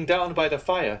 sitting down by the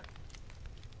fire,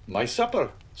 "My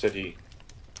supper," said he.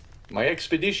 "My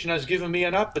expedition has given me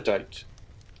an appetite."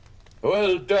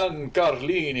 "Well done,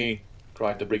 Carlini,"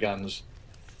 cried the brigands.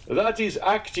 "That is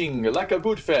acting like a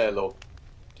good fellow."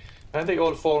 And they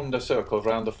all formed a circle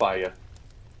round the fire,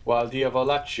 while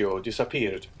Diavolaccio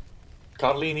disappeared.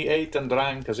 Carlini ate and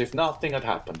drank as if nothing had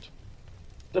happened.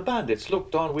 The bandits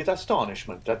looked on with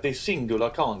astonishment at this singular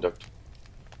conduct,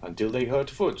 until they heard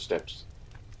footsteps.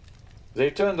 They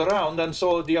turned around and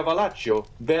saw Diavolaccio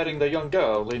bearing the young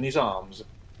girl in his arms.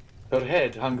 Her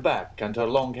head hung back, and her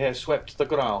long hair swept the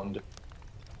ground.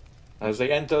 As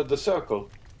they entered the circle,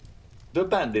 the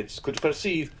bandits could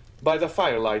perceive by the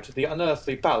firelight the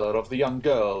unearthly pallor of the young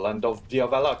girl and of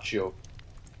Diavolaccio.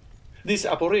 This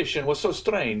apparition was so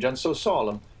strange and so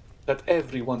solemn that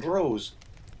everyone rose,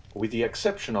 with the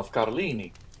exception of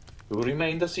Carlini, who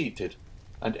remained seated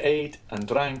and ate and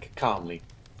drank calmly.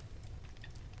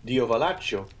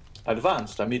 Diavolaccio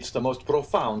advanced amidst the most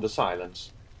profound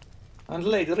silence, and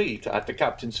laid Rita at the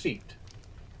captain's feet.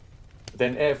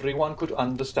 Then everyone could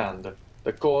understand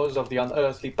the cause of the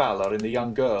unearthly pallor in the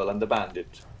young girl and the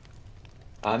bandit.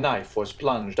 A knife was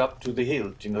plunged up to the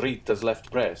hilt in Rita's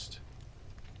left breast.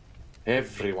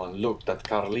 Everyone looked at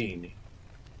Carlini.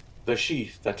 The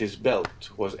sheath at his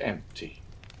belt was empty.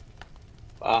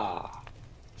 "Ah,"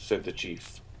 said the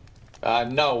chief, "I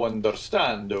now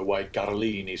understand why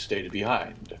Carlini stayed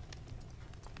behind."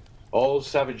 All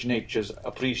savage natures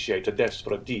appreciate a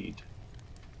desperate deed.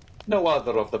 No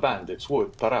other of the bandits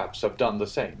would, perhaps, have done the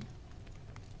same.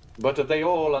 But they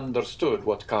all understood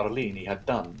what Carlini had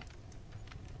done.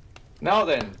 "Now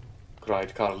then,"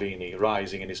 cried Carlini,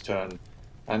 rising in his turn,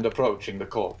 and approaching the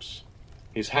corpse,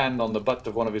 his hand on the butt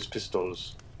of one of his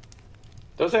pistols.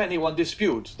 "Does anyone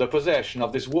dispute the possession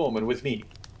of this woman with me?"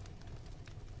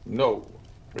 "No,"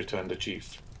 returned the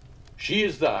chief. "She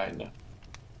is thine."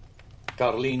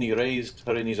 Carlini raised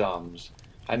her in his arms,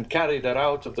 and carried her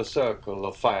out of the circle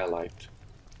of firelight.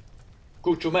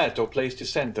 Cucumetto placed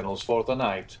his sentinels for the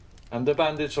night, and the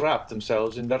bandits wrapped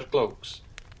themselves in their cloaks,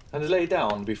 and lay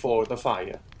down before the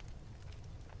fire.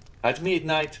 At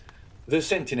midnight, the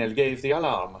sentinel gave the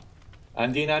alarm,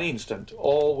 and in an instant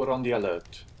all were on the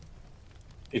alert.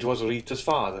 It was Rita's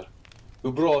father,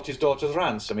 who brought his daughter's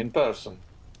ransom in person.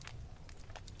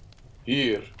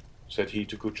 "Here," said he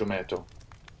to Cucumetto,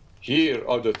 "here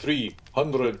are the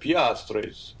 300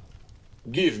 piastres.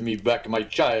 Give me back my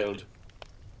child."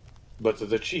 But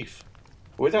the chief,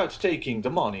 without taking the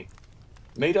money,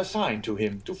 made a sign to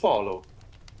him to follow.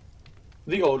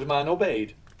 The old man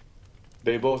obeyed.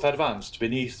 They both advanced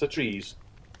beneath the trees,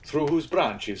 through whose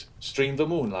branches streamed the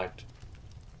moonlight.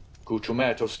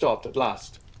 Cucumetto stopped at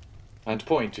last, and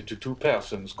pointed to two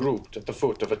persons grouped at the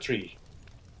foot of a tree.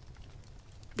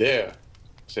 "There,"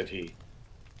 said he,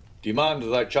 "demand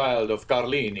thy child of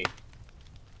Carlini.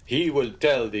 He will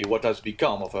tell thee what has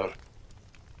become of her."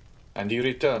 And he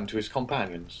returned to his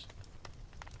companions.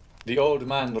 The old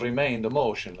man remained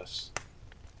motionless.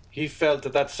 He felt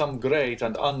that some great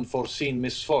and unforeseen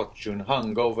misfortune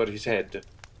hung over his head.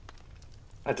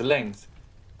 At length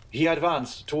he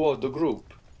advanced toward the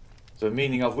group, the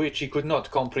meaning of which he could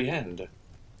not comprehend.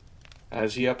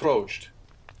 As he approached,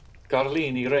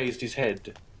 Carlini raised his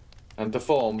head, and the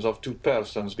forms of two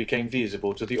persons became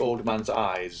visible to the old man's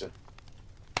eyes.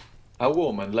 A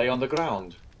woman lay on the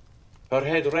ground, her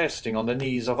head resting on the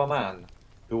knees of a man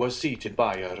who was seated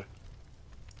by her.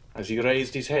 As he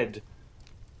raised his head,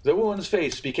 the woman's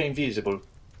face became visible.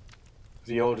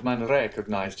 The old man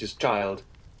recognized his child,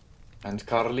 and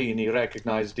Carlini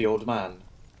recognized the old man.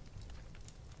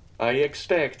 "I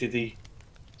expected thee,"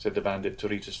 said the bandit to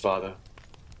Rita's father.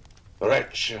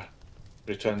 "Wretch,"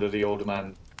 returned the old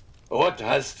man, "what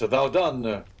hast thou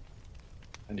done?"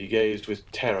 And he gazed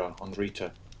with terror on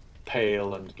Rita,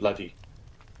 pale and bloody,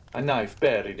 a knife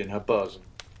buried in her bosom.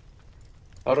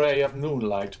 A ray of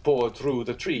moonlight poured through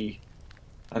the tree,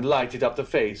 and lighted up the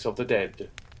face of the dead.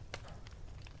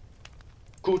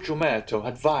 "Cucumetto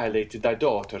had violated thy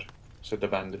daughter," said the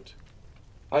bandit.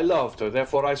 "I loved her,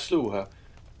 therefore I slew her,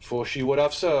 for she would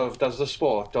have served as the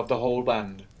sport of the whole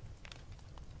band."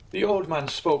 The old man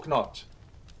spoke not,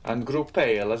 and grew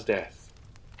pale as death.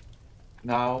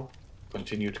 "Now,"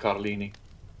 continued Carlini,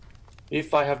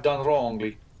 "if I have done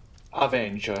wrongly,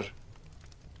 avenge her."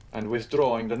 And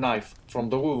withdrawing the knife from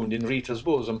the wound in Rita's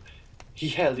bosom, he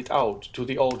held it out to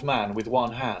the old man with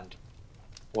one hand,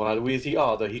 while with the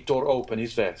other he tore open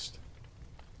his vest.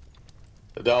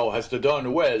 "Thou hast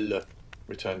done well,"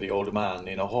 returned the old man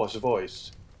in a hoarse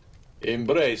voice.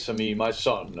 "Embrace me, my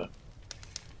son."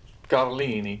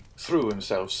 Carlini threw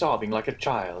himself, sobbing like a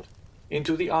child,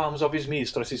 into the arms of his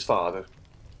mistress's father.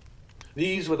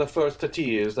 These were the first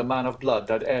tears the man of blood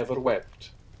had ever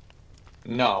wept.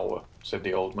 "Now," said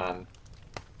the old man,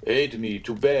 "aid me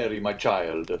to bury my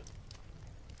child."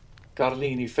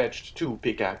 Carlini fetched 2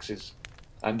 pickaxes,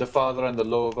 and the father and the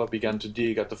lover began to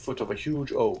dig at the foot of a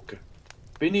huge oak,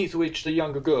 beneath which the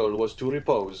young girl was to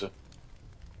repose.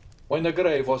 When the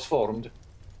grave was formed,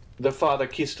 the father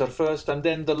kissed her first and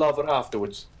then the lover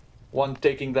afterwards, one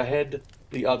taking the head,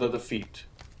 the other the feet.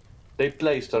 They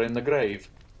placed her in the grave.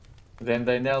 Then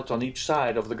they knelt on each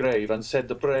side of the grave and said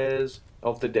the prayers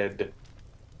of the dead.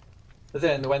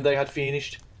 Then, when they had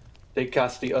finished, they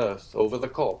cast the earth over the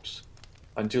corpse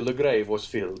until the grave was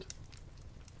filled.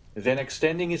 Then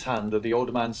extending his hand, the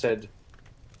old man said,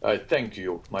 "I thank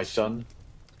you, my son,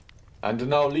 and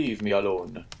now leave me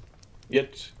alone."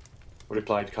 "Yet,"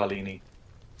 replied Carlini,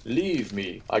 "leave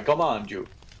me, I command you."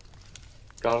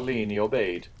 Carlini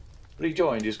obeyed,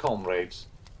 rejoined his comrades,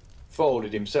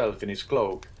 folded himself in his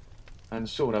cloak, and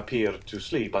soon appeared to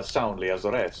sleep as soundly as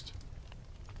the rest.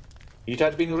 It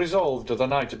had been resolved the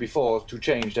night before to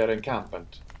change their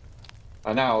encampment.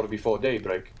 An hour before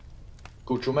daybreak,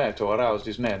 Cucumetto aroused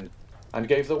his men and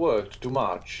gave the word to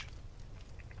march.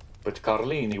 But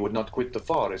Carlini would not quit the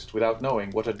forest without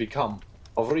knowing what had become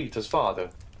of Rita's father.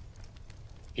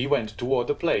 He went toward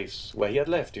the place where he had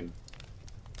left him.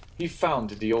 He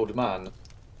found the old man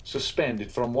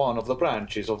suspended from one of the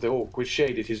branches of the oak which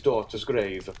shaded his daughter's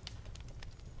grave.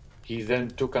 He then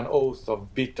took an oath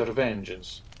of bitter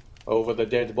vengeance over the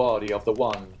dead body of the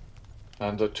one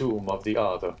and the tomb of the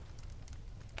other.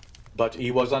 But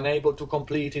he was unable to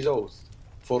complete his oath,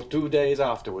 for 2 days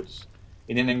afterwards,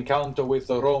 in an encounter with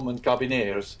the Roman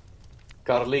carbineers,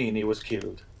 Carlini was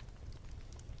killed.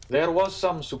 There was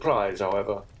some surprise,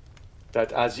 however,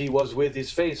 that as he was with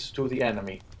his face to the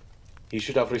enemy, he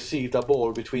should have received a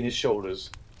ball between his shoulders.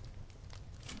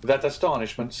 That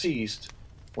astonishment ceased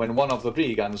when one of the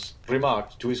brigands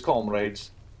remarked to his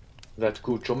comrades that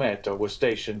Cucumetto was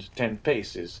stationed 10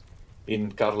 paces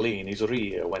in Carlini's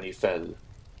rear when he fell.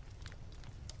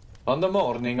 On the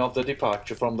morning of the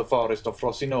departure from the forest of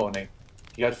Frosinone,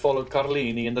 he had followed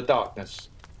Carlini in the darkness,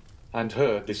 and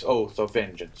heard this oath of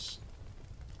vengeance,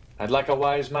 and like a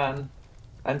wise man,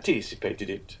 anticipated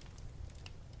it.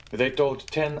 They told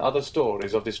 10 other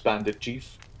stories of this bandit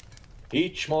chief,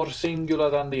 each more singular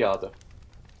than the other.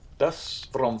 Thus,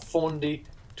 from Fondi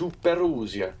to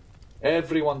Perusia,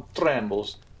 everyone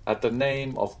trembles at the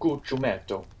name of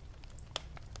Cucumetto.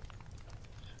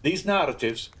 These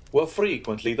narratives were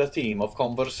frequently the theme of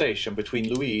conversation between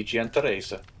Luigi and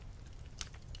Teresa.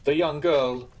 The young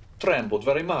girl trembled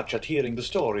very much at hearing the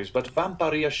stories, but Vampa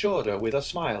reassured her with a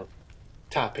smile,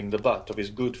 tapping the butt of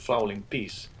his good fowling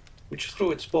piece, which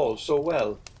threw its ball so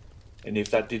well, and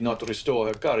if that did not restore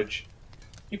her courage,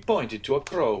 he pointed to a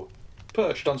crow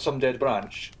perched on some dead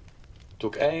branch,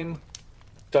 took aim,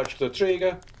 touched the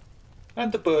trigger,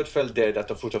 and the bird fell dead at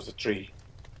the foot of the tree.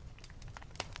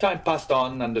 Time passed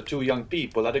on, and the 2 young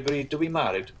people had agreed to be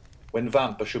married when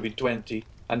Vampa should be 20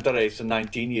 and Teresa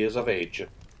 19 years of age.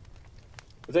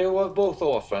 They were both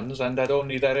orphans and had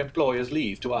only their employer's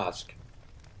leave to ask,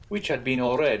 which had been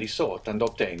already sought and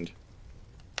obtained.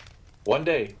 One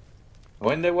day,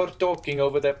 when they were talking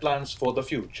over their plans for the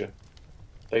future,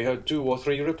 they heard 2 or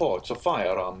 3 reports of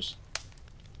firearms,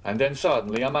 and then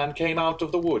suddenly a man came out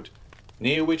of the wood,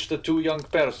 near which the 2 young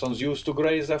persons used to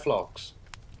graze their flocks,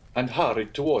 and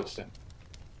hurried towards them.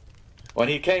 When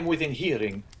he came within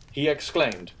hearing, he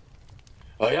exclaimed,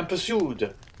 "I am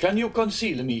pursued! Can you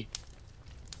conceal me?"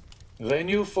 They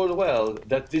knew full well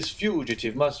that this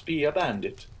fugitive must be a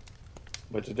bandit,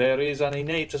 but there is an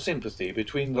innate sympathy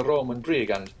between the Roman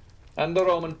brigand and the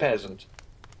Roman peasant,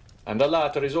 and the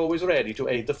latter is always ready to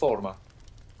aid the former.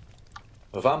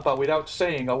 Vampa, without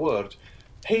saying a word,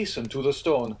 hastened to the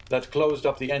stone that closed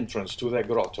up the entrance to their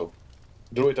grotto,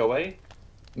 drew it away,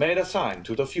 made a sign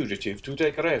to the fugitive to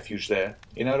take refuge there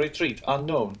in a retreat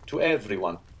unknown to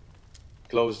everyone,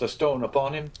 closed the stone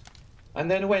upon him, and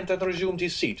then went and resumed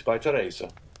his seat by Teresa.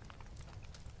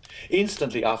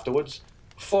 Instantly afterwards,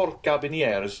 4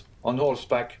 carbineers on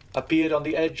horseback appeared on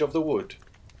the edge of the wood.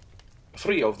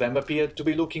 3 of them appeared to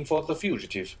be looking for the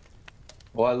fugitive,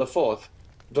 while the 4th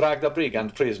dragged a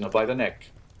brigand prisoner by the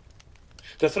neck.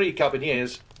 The 3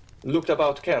 carbineers looked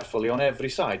about carefully on every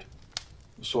side,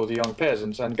 saw the young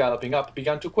peasants, and galloping up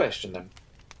began to question them.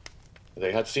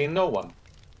 They had seen no one.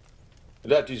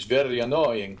 "That is very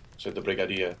annoying," said the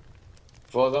brigadier,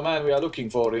 "for the man we are looking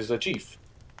for is the chief."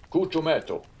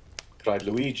 "Cucumetto," cried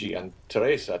Luigi and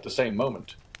Teresa at the same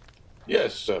moment.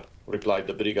 "Yes, sir," replied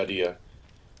the brigadier,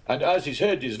 "and as his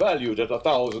head is valued at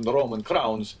 1,000 Roman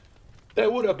crowns,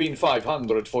 there would have been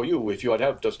 500 for you if you had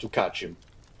helped us to catch him."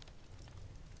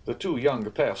 The 2 young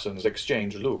persons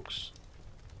exchanged looks.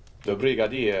 The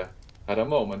brigadier had a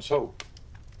moment's hope.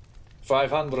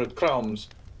 500 crowns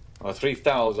are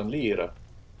 3,000 lire,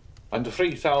 and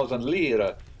 3,000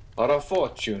 lire are a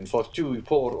fortune for 2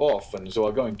 poor orphans who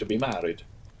are going to be married.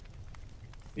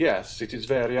 "Yes, it is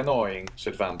very annoying,"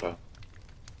 said Vampa,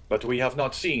 "but we have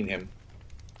not seen him."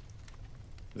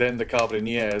 Then the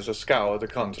carbineers scoured the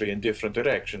country in different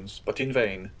directions, but in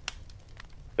vain.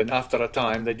 Then after a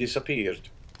time they disappeared.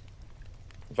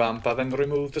 Vampa then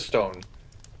removed the stone,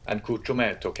 and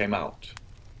Cucumetto came out.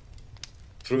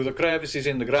 Through the crevices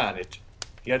in the granite,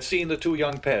 he had seen the 2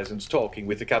 young peasants talking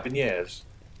with the carbineers,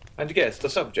 and guessed the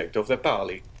subject of their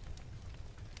parley.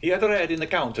 He had read in the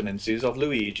countenances of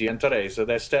Luigi and Teresa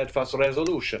their steadfast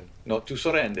resolution not to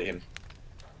surrender him,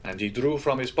 and he drew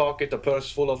from his pocket a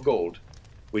purse full of gold,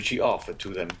 which he offered to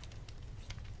them.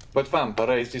 But Vampa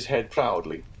raised his head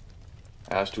proudly.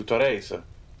 As to Teresa,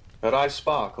 her eyes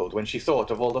sparkled when she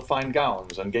thought of all the fine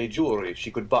gowns and gay jewelry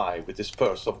she could buy with this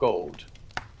purse of gold.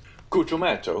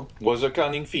 Cucumetto was a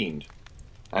cunning fiend,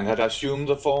 and had assumed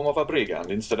the form of a brigand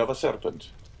instead of a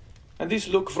serpent, and this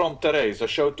look from Teresa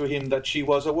showed to him that she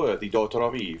was a worthy daughter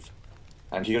of Eve,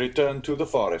 and he returned to the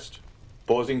forest,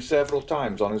 pausing several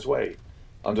times on his way,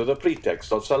 under the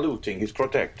pretext of saluting his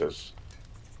protectors.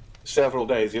 Several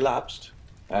days elapsed,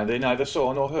 and they neither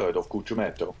saw nor heard of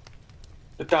Cucumetto.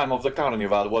 The time of the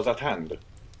carnival was at hand.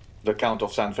 The Count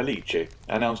of San Felice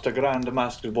announced a grand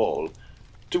masked ball,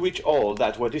 to which all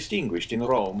that were distinguished in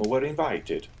Rome were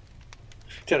invited.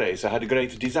 Teresa had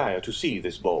great desire to see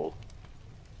this ball.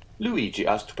 Luigi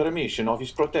asked permission of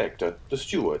his protector, the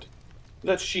steward,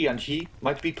 that she and he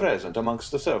might be present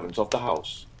amongst the servants of the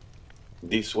house.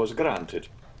 This was granted.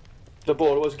 The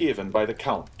ball was given by the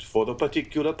Count for the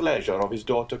particular pleasure of his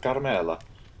daughter Carmela,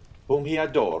 whom he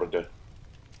adored.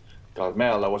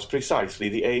 Carmela was precisely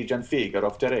the age and figure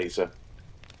of Teresa,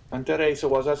 and Teresa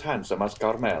was as handsome as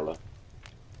Carmela.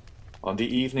 On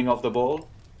the evening of the ball,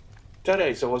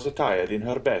 Teresa was attired in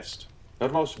her best, her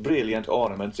most brilliant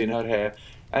ornaments in her hair,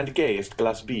 and gayest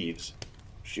glass beads.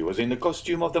 She was in the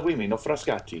costume of the women of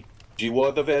Frascati. She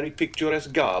wore the very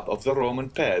picturesque garb of the Roman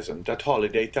peasant at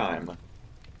holiday time.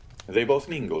 They both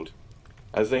mingled,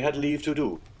 as they had leave to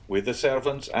do, with the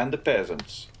servants and the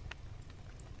peasants.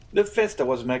 The festa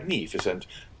was magnificent,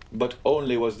 but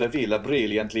only was the villa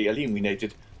brilliantly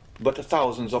illuminated, but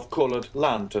thousands of colored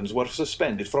lanterns were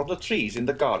suspended from the trees in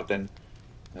the garden,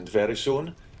 and very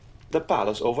soon the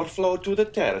palace overflowed to the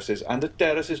terraces, and the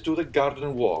terraces to the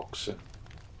garden walks.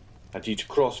 At each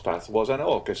cross-path was an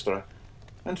orchestra,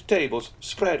 and tables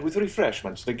spread with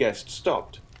refreshments. The guests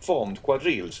stopped, formed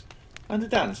quadrilles, and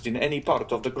danced in any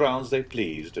part of the grounds they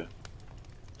pleased.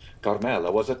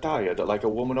 Carmela was attired like a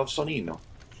woman of Sonnino.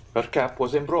 Her cap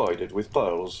was embroidered with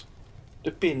pearls.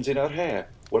 The pins in her hair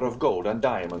were of gold and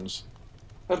diamonds.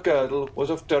 Her girdle was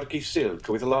of Turkish silk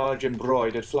with large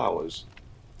embroidered flowers.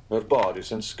 Her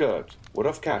bodice and skirt were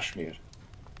of cashmere,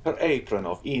 her apron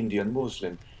of Indian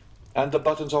muslin, and the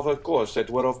buttons of her corset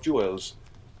were of jewels.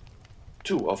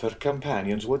 Two of her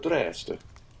companions were dressed,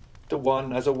 the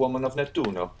one as a woman of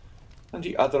Nettuno, and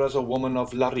the other as a woman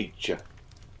of La Riccia.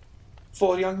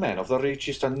 4 young men of the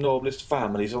richest and noblest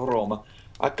families of Rome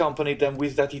accompanied them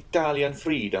with that Italian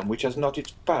freedom which has not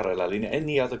its parallel in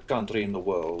any other country in the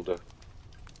world.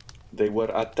 They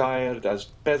were attired as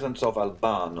peasants of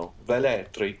Albano,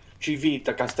 Velletri,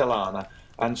 Civita Castellana,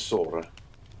 and Sora.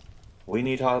 We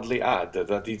need hardly add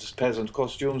that these peasant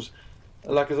costumes,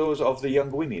 like those of the young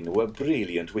women, were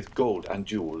brilliant with gold and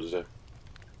jewels.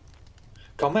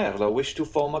 Carmela wished to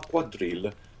form a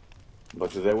quadrille,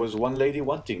 but there was one lady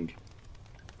wanting.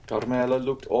 Carmela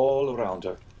looked all around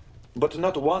her, but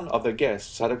not one of the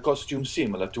guests had a costume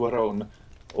similar to her own,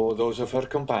 or those of her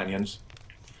companions.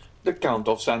 The Count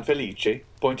of San Felice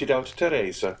pointed out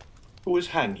Teresa, who was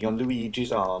hanging on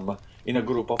Luigi's arm in a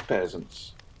group of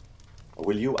peasants.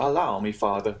 "Will you allow me,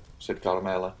 father?" said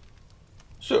Carmela.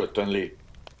 "Certainly,"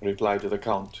 replied the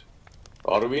Count.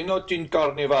 "Are we not in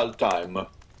carnival time?"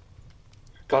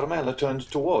 Carmela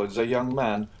turned towards a young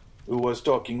man who was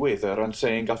talking with her and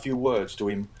saying a few words to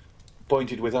him,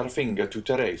 pointed with her finger to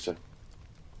Teresa.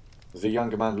 The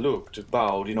young man looked,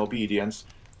 bowed in obedience,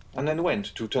 and then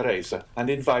went to Teresa and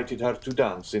invited her to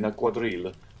dance in a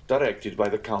quadrille directed by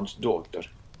the Count's daughter.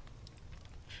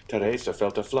 Teresa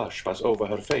felt a flush pass over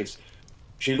her face.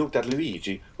 She looked at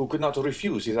Luigi, who could not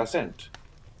refuse his assent.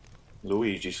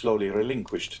 Luigi slowly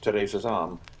relinquished Teresa's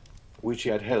arm, which he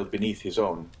had held beneath his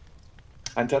own,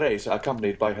 and Teresa,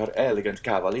 accompanied by her elegant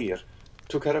cavalier,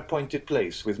 took her appointed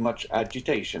place with much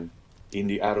agitation in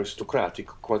the aristocratic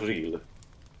quadrille.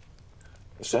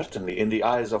 Certainly, in the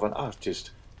eyes of an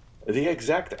artist, the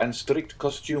exact and strict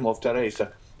costume of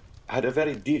Teresa had a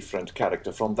very different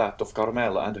character from that of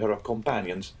Carmela and her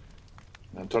companions,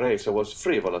 and Teresa was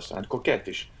frivolous and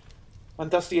coquettish, and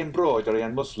thus the embroidery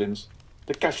and muslins,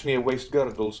 the cashmere waist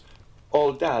girdles,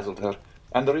 all dazzled her,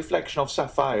 and the reflection of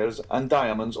sapphires and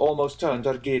diamonds almost turned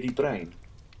her giddy brain.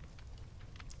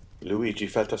 Luigi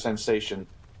felt a sensation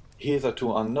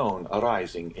hitherto unknown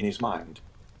arising in his mind.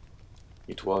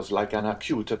 It was like an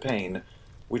acute pain,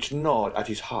 which gnawed at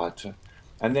his heart,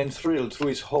 and then thrilled through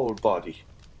his whole body.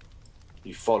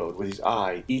 He followed with his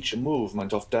eye each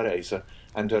movement of Teresa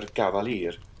and her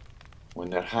cavalier.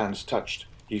 When their hands touched,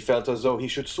 he felt as though he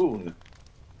should swoon.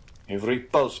 Every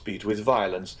pulse beat with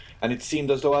violence, and it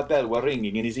seemed as though a bell were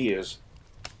ringing in his ears.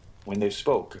 When they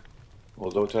spoke,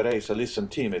 although Teresa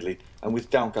listened timidly and with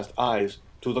downcast eyes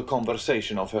to the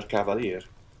conversation of her cavalier,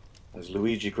 as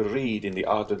Luigi could read in the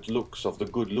ardent looks of the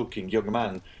good-looking young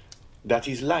man that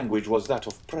his language was that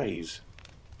of praise.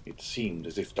 It seemed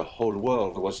as if the whole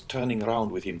world was turning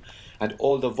round with him, and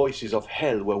all the voices of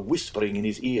hell were whispering in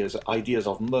his ears ideas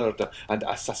of murder and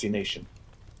assassination.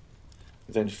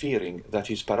 Then, fearing that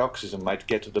his paroxysm might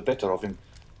get the better of him,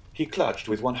 he clutched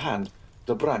with one hand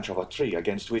the branch of a tree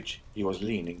against which he was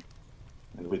leaning,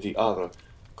 and with the other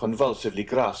convulsively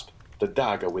grasped the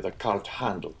dagger with a carved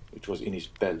handle which was in his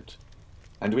belt,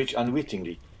 and which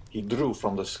unwittingly he drew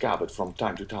from the scabbard from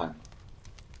time to time.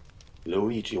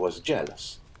 Luigi was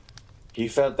jealous. He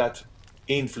felt that,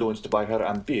 influenced by her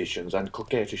ambitions and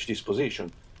coquettish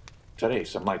disposition,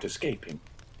 Teresa might escape him.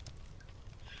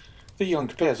 The young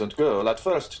peasant girl, at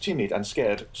first timid and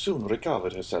scared, soon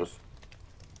recovered herself.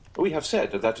 We have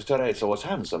said that Teresa was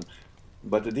handsome,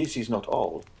 but this is not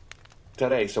all.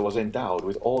 Teresa was endowed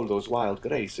with all those wild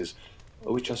graces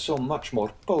which are so much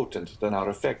more potent than our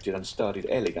affected and studied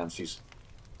elegancies.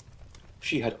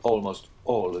 She had almost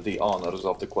all the honours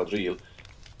of the quadrille,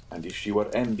 and if she were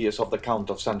envious of the Count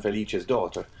of San Felice's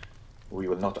daughter, we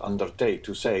will not undertake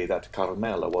to say that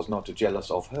Carmela was not jealous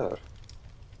of her.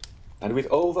 And with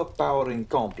overpowering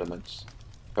compliments,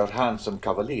 her handsome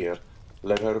cavalier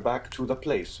led her back to the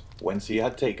place whence he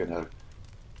had taken her,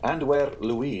 and where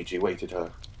Luigi waited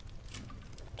her.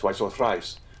 Twice or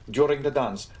thrice, during the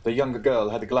dance, the young girl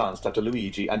had glanced at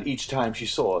Luigi, and each time she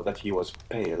saw that he was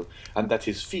pale, and that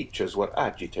his features were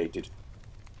agitated.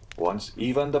 Once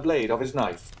even the blade of his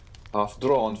knife, half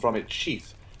drawn from its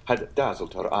sheath, had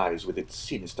dazzled her eyes with its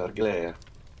sinister glare.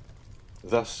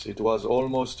 Thus it was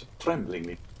almost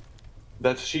tremblingly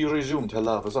that she resumed her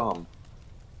lover's arm.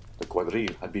 The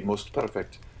quadrille had been most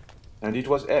perfect, and it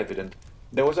was evident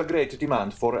there was a great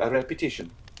demand for a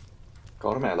repetition,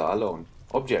 Carmela alone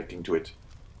objecting to it.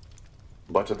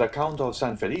 But the Count of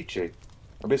San Felice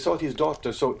besought his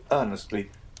daughter so earnestly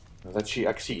that she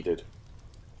acceded.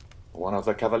 One of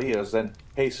the cavaliers then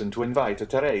hastened to invite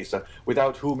Teresa,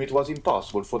 without whom it was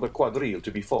impossible for the quadrille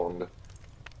to be formed.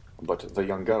 But the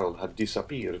young girl had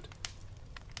disappeared.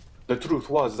 The truth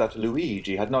was that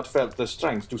Luigi had not felt the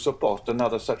strength to support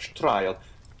another such trial,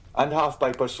 and half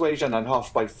by persuasion and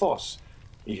half by force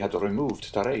he had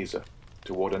removed Teresa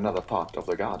toward another part of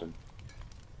the garden.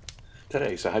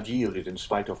 Teresa had yielded in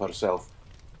spite of herself,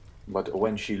 but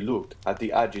when she looked at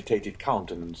the agitated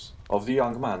countenance of the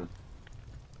young man,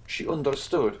 she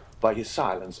understood by his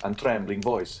silence and trembling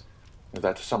voice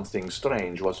that something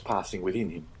strange was passing within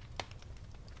him.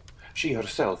 She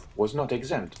herself was not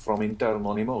exempt from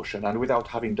internal emotion, and without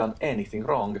having done anything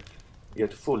wrong,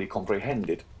 yet fully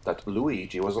comprehended that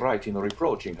Luigi was right in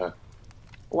reproaching her.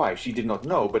 Why, she did not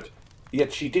know, but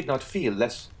yet she did not feel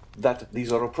less that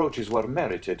these reproaches were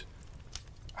merited.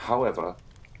 However,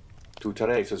 to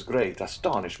Teresa's great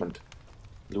astonishment,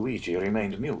 Luigi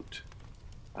remained mute,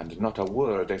 and not a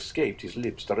word escaped his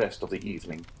lips the rest of the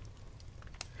evening.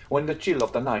 When the chill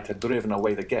of the night had driven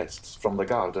away the guests from the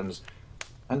gardens,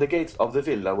 and the gates of the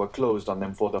villa were closed on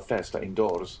them for the festa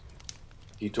indoors,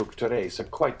 he took Teresa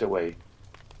quite away,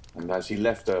 and as he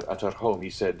left her at her home he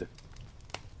said,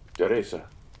 "Teresa,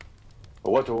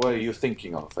 what were you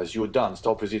thinking of as you danced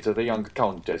opposite the young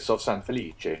Countess of San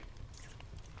Felice?"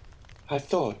 "I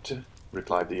thought,"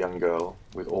 replied the young girl,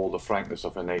 with all the frankness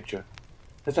of her nature,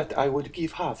 "that I would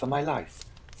give half my life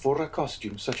for a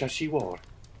costume such as she wore."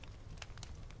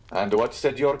 "And what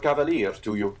said your cavalier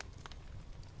to you?"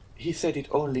 "He said it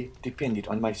only depended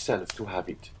on myself to have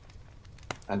it,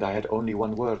 and I had only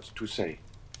one word to say."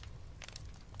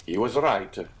 "He was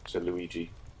right," said Luigi.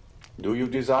 "Do you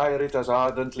desire it as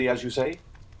ardently as you say?"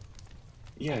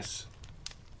 "Yes."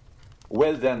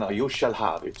 "Well, then, you shall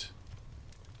have it."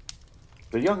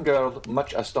 The young girl,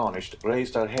 much astonished,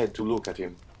 raised her head to look at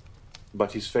him,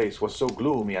 but his face was so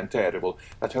gloomy and terrible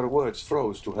that her words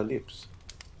froze to her lips.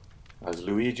 As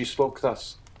Luigi spoke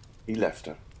thus, he left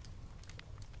her.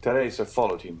 Teresa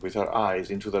followed him with her eyes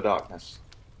into the darkness,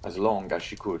 as long as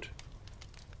she could.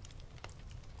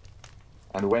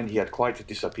 And when he had quite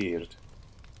disappeared,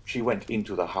 she went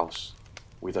into the house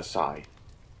with a sigh.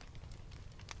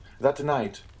 That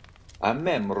night, a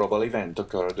memorable event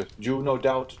occurred, due no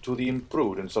doubt to the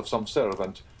imprudence of some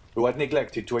servant who had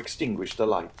neglected to extinguish the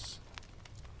lights.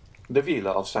 The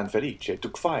villa of San Felice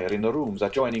took fire in the rooms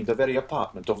adjoining the very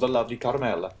apartment of the lovely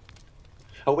Carmela.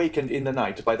 Awakened in the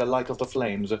night by the light of the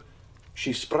flames,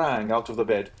 she sprang out of the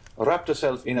bed, wrapped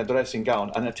herself in a dressing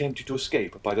gown, and attempted to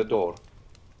escape by the door.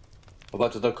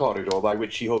 But the corridor by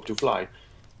which she hoped to fly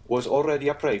was already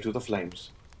a prey to the flames.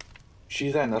 She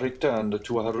then returned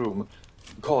to her room,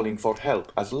 calling for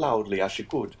help as loudly as she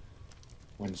could,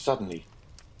 when suddenly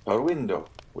her window,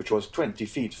 which was 20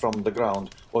 feet from the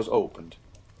ground, was opened.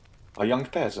 A young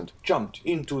peasant jumped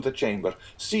into the chamber,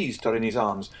 seized her in his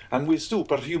arms, and with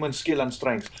superhuman skill and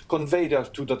strength conveyed her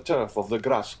to the turf of the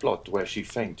grass plot where she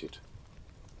fainted.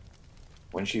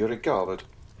 When she recovered,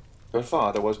 her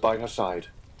father was by her side.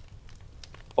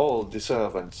 All the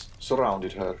servants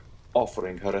surrounded her,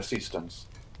 offering her assistance.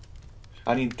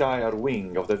 An entire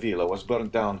wing of the villa was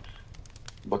burnt down,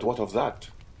 but what of that,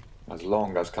 as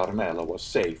long as Carmela was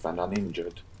safe and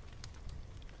uninjured?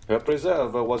 Her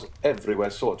preserver was everywhere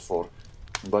sought for,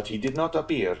 but he did not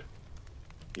appear.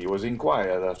 He was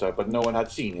inquired after, but no one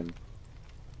had seen him.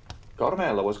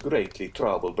 Carmela was greatly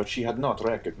troubled, but she had not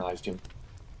recognized him,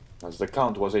 as the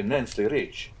Count was immensely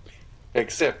rich,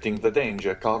 accepting the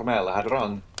danger Carmela had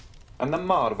run, and the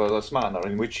marvelous manner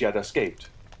in which she had escaped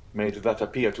made that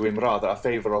appear to him rather a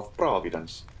favor of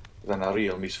Providence than a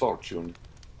real misfortune.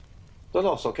 The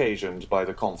loss occasioned by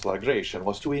the conflagration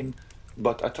was to him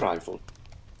but a trifle.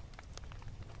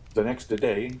 The next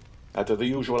day, at the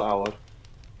usual hour,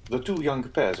 the two young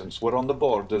peasants were on the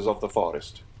borders of the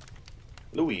forest.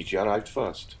 Luigi arrived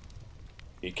first.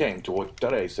 He came toward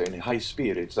Teresa in high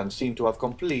spirits and seemed to have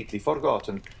completely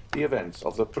forgotten the events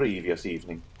of the previous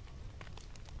evening.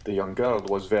 The young girl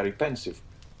was very pensive,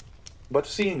 but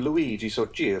seeing Luigi so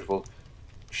cheerful,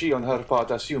 she on her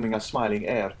part assuming a smiling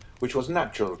air, which was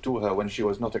natural to her when she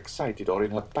was not excited or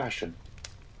in her passion.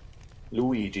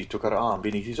 Luigi took her arm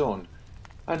beneath his own,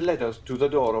 and led her to the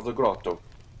door of the grotto.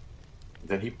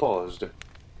 Then he paused.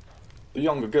 The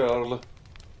young girl,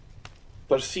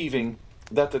 perceiving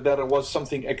that there was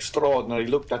something extraordinary,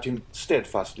 looked at him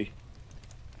steadfastly.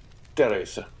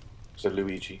 "Teresa," said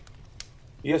Luigi,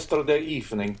 "yesterday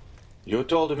evening you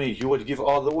told me you would give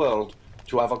all the world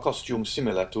to have a costume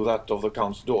similar to that of the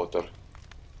Count's daughter."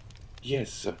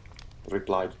 "Yes,"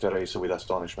 replied Teresa with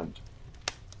astonishment,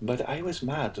 "but I was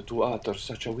mad to utter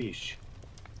such a wish."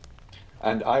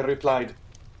 And I replied,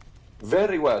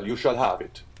 "Very well, you shall have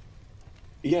it."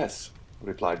 "Yes,"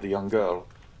 replied the young girl,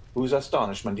 whose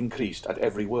astonishment increased at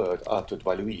every word uttered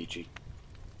by Luigi.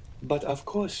 "But of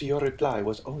course your reply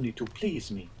was only to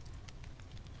please me."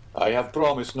 "I have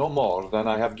promised no more than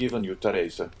I have given you,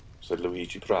 Teresa," said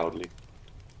Luigi proudly.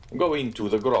 "Go into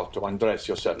the grotto and dress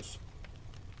yourself."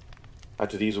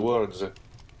 At these words,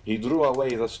 he drew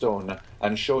away the stone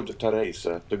and showed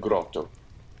Teresa the grotto,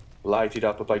 lighted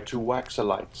up by two wax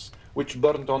lights, which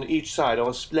burnt on each side of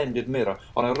a splendid mirror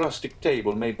on a rustic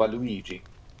table made by Luigi.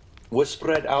 Was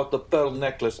spread out the pearl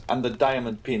necklace and the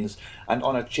diamond pins, and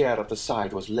on a chair at the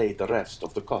side was laid the rest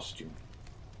of the costume.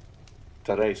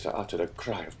 Teresa uttered a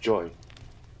cry of joy,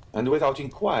 and without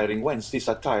inquiring whence this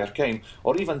attire came,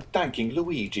 or even thanking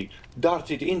Luigi,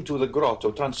 darted into the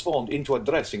grotto, transformed into a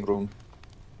dressing-room.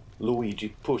 Luigi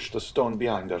pushed the stone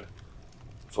behind her,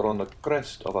 for on the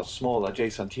crest of a small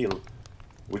adjacent hill,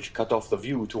 which cut off the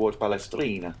view toward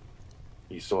Palestrina,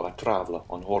 he saw a traveller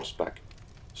on horseback,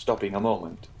 stopping a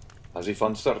moment, as if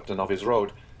uncertain of his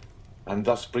road, and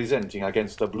thus presenting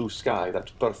against the blue sky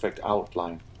that perfect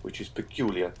outline which is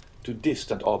peculiar to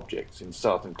distant objects in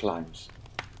certain climes.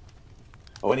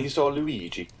 When he saw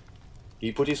Luigi,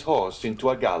 he put his horse into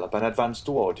a gallop and advanced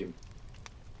toward him.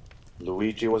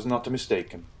 Luigi was not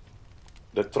mistaken.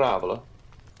 The traveller,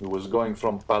 who was going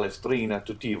from Palestrina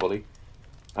to Tivoli,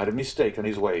 had mistaken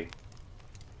his way.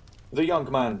 The young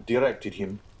man directed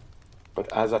him,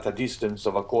 but as at a distance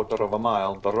of a quarter of a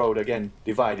mile the road again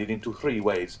divided into three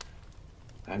ways,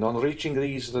 and on reaching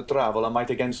these the traveller might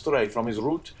again stray from his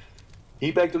route,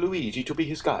 he begged Luigi to be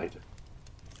his guide.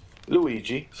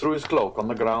 Luigi threw his cloak on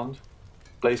the ground,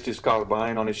 placed his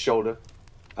carbine on his shoulder,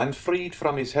 and, freed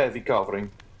from his heavy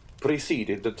covering,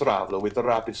 preceded the traveller with the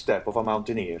rapid step of a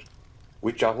mountaineer,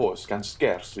 which a horse can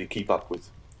scarcely keep up with.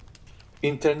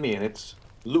 In 10 minutes,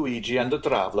 Luigi and the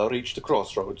traveller reached the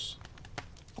crossroads.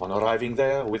 On arriving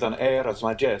there, with an air as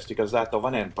majestic as that of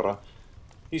an emperor,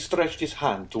 he stretched his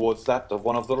hand towards that of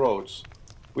one of the roads,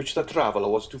 which the traveller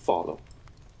was to follow.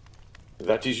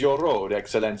 "That is your road,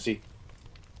 Excellency,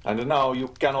 and now you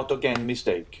cannot again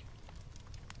mistake."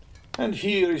 "And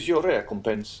here is your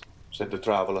recompense," said the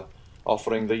traveller,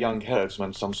 offering the young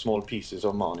herdsman some small pieces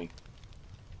of money.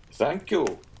 "Thank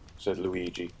you," said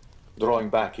Luigi, drawing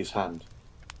back his hand.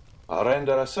 "I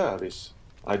render a service.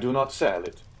 I do not sell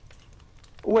it."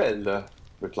 "Well,"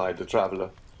 replied the traveller,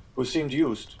 who seemed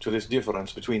used to this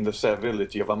difference between the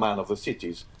servility of a man of the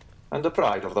cities and the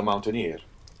pride of the mountaineer,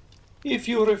 "if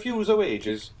you refuse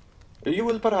wages, you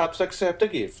will perhaps accept a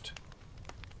gift."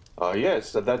 "Ah,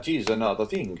 yes, that is another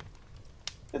thing."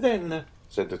 Then,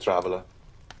 said the traveller,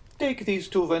 take these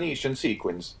 2 Venetian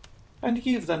sequins, and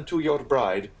give them to your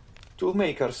bride to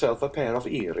make herself a pair of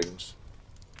earrings.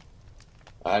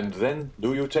 And then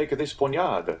do you take this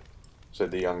poniard,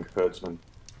 said the young herdsman.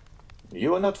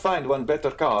 You will not find one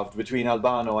better carved between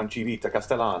Albano and Civita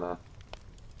Castellana.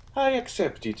 I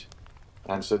accept it,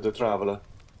 answered the traveller,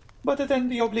 but then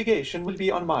the obligation will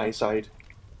be on my side,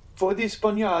 for this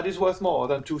poniard is worth more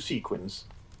than 2 sequins.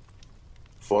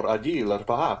 For a dealer,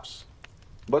 perhaps,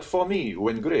 but for me, who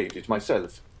engraved it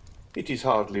myself, it is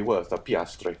hardly worth a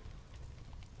piastre.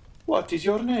 What is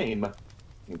your name?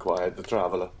 inquired the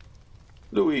traveller.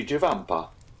 Luigi Vampa,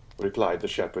 replied the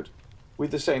shepherd,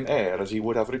 with the same air as he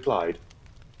would have replied,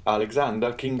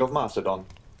 Alexander, King of Macedon.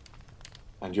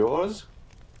 And yours?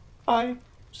 I,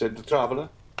 said the traveller,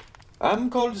 am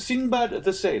called Sinbad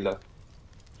the Sailor.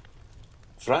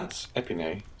 Franz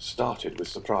Epinay started with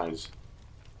surprise.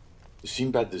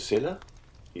 Sinbad the Sailor?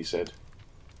 he said.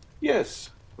 Yes,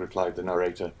 replied the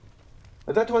narrator.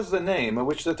 That was the name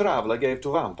which the traveller gave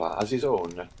to Vampa as his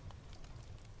own.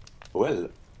 Well,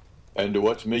 and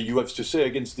what may you have to say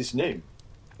against this name?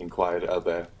 inquired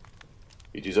Albert.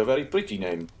 It is a very pretty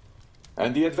name,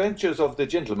 and the adventures of the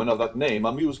gentleman of that name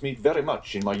amused me very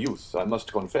much in my youth, I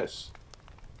must confess.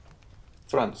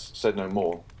 Franz said no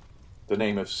more. The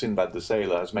name of Sinbad the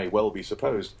Sailor, as may well be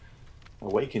supposed,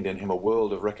 awakened in him a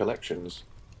world of recollections,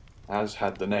 as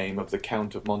had the name of the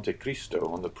Count of Monte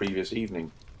Cristo on the previous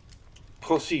evening.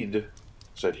 Proceed,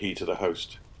 said he to the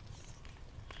host.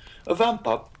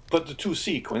 Vampa put the 2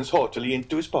 sequins haughtily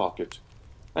into his pocket,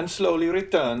 and slowly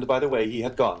returned by the way he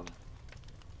had gone.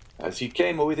 As he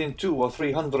came within 200 or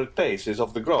 300 paces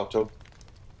of the grotto,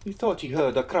 he thought he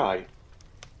heard a cry.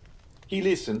 He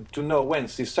listened to know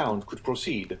whence this sound could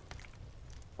proceed.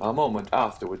 A moment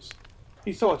afterwards,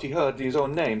 he thought he heard his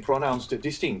own name pronounced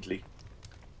distinctly.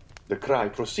 The cry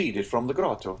proceeded from the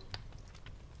grotto.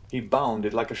 He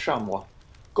bounded like a chamois,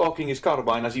 cocking his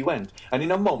carbine as he went, and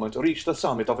in a moment reached the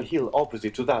summit of a hill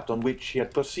opposite to that on which he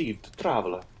had perceived the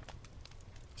traveller.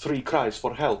 3 cries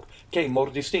for help came more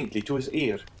distinctly to his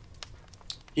ear.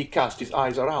 He cast his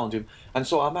eyes around him and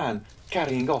saw a man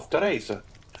carrying off Teresa,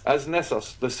 as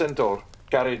Nessus the centaur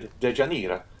carried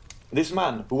Dejanira. This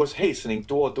man, who was hastening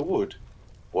toward the wood,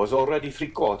 was already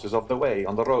 3/4 of the way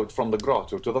on the road from the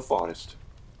grotto to the forest.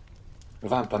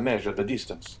 Vampa measured the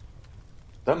distance.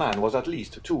 The man was at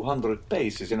least 200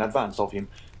 paces in advance of him,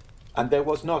 and there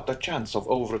was not a chance of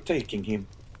overtaking him.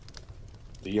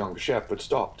 The young shepherd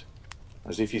stopped,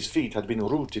 as if his feet had been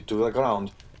rooted to the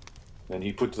ground. Then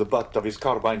he put the butt of his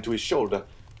carbine to his shoulder,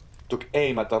 took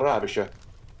aim at the ravisher,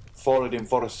 followed him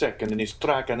for a second in his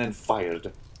track, and then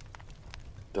fired.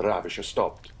 The ravisher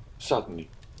stopped, suddenly.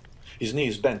 His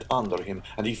knees bent under him,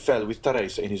 and he fell with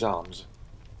Teresa in his arms.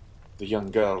 The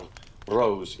young girl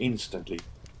rose instantly,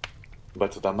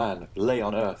 but the man lay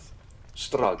on earth,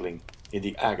 struggling in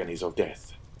the agonies of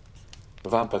death.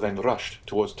 Vampa then rushed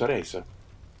towards Teresa,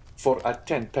 for at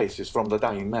 10 paces from the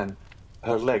dying man,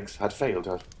 her legs had failed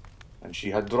her, and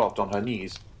she had dropped on her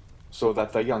knees, so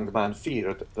that the young man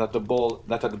feared that the ball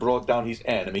that had brought down his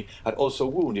enemy had also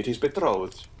wounded his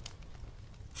betrothed.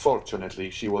 Fortunately,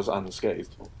 she was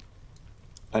unscathed,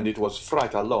 and it was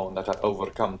fright alone that had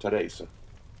overcome Teresa.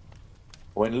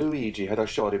 When Luigi had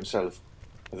assured himself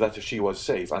that she was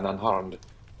safe and unharmed,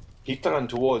 he turned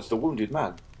towards the wounded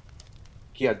man.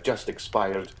 He had just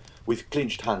expired, with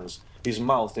clenched hands, his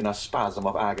mouth in a spasm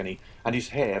of agony, and his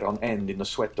hair on end in the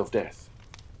sweat of death.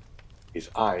 His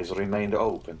eyes remained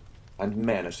open and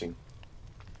menacing.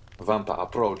 Vampa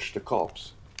approached the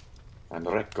corpse and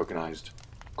recognized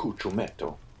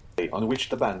Cucumetto, on which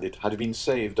the bandit had been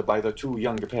saved by the 2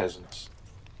 young peasants.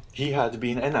 He had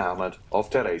been enamored of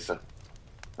Teresa,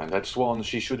 and had sworn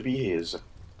she should be his.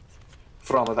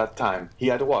 From that time he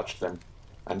had watched them,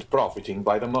 and profiting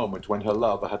by the moment when her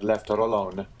love had left her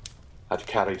alone, had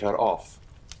carried her off,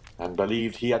 and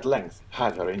believed he at length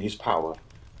had her in his power,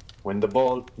 when the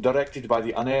ball, directed by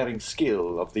the unerring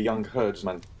skill of the young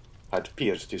herdsman, had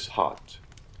pierced his heart.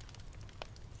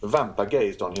 Vampa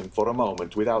gazed on him for a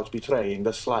moment without betraying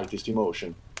the slightest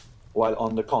emotion, while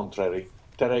on the contrary,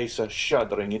 Teresa,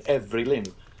 shuddering in every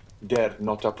limb, dared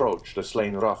not approach the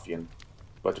slain ruffian,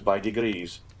 but by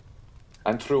degrees,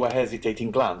 and threw a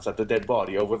hesitating glance at the dead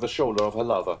body over the shoulder of her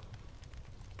lover.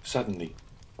 Suddenly,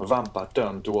 Vampa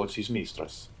turned towards his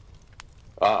mistress.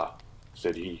 "Ah,"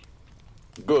 said he,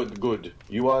 "good, good,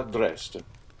 you are dressed.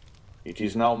 It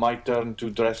is now my turn to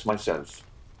dress myself."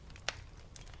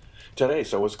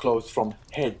 Teresa was clothed from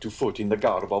head to foot in the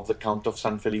garb of the Count of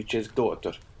San Felice's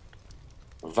daughter.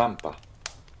 Vampa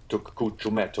took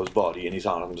Cucumetto's body in his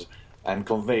arms and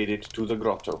conveyed it to the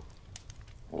grotto.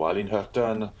 while in her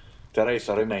turn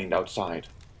Teresa remained outside.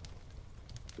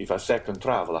 If a second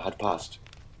traveler had passed,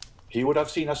 he would have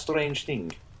seen a strange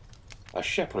thing. A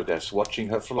shepherdess watching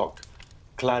her flock,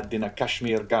 clad in a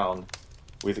cashmere gown,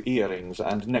 with earrings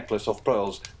and necklace of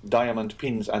pearls, diamond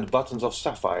pins and buttons of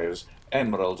sapphires,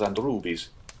 emeralds and rubies.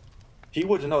 He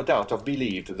would no doubt have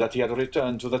believed that he had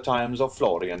returned to the times of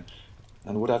Florian,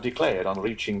 and would have declared on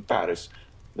reaching Paris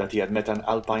that he had met an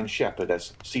alpine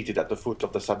shepherdess seated at the foot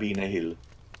of the Sabine hill.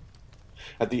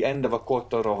 At the end of a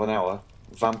quarter of an hour,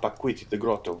 Vampa quitted the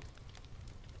grotto.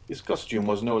 His costume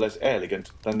was no less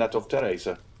elegant than that of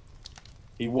Teresa.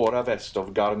 He wore a vest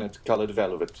of garnet-coloured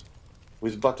velvet,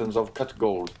 with buttons of cut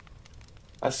gold,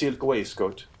 a silk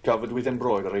waistcoat covered with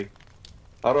embroidery,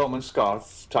 a Roman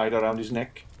scarf tied around his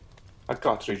neck, a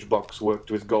cartridge box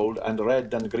worked with gold and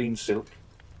red and green silk,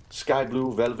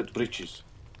 sky-blue velvet breeches,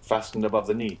 fastened above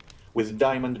the knee, with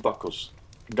diamond buckles,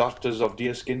 garters of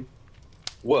deerskin,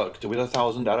 worked with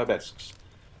 1,000 arabesques,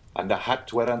 and a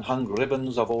hat whereon hung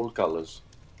ribbons of all colours.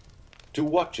 2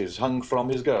 watches hung from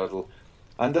his girdle,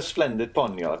 and a splendid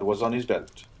poniard was on his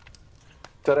belt.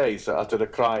 Teresa uttered a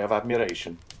cry of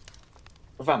admiration.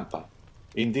 Vampa,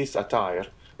 in this attire,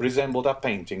 resembled a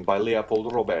painting by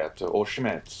Leopold Robert or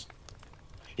Schmetz.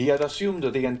 He had assumed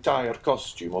the entire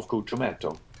costume of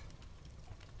Cucumetto.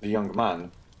 The young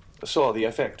man saw the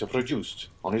effect produced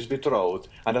on his betrothed,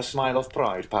 and a smile of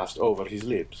pride passed over his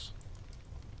lips.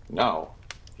 "Now,"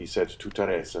 he said to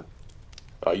Teresa,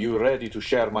 "are you ready to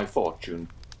share my fortune,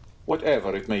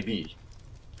 whatever it may be?"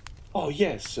 "Oh,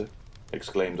 yes,"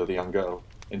 exclaimed the young girl,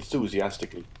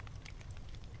 enthusiastically.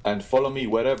 "And follow me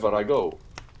wherever I go?"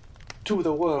 "To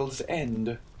the world's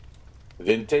end."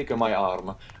 "Then take my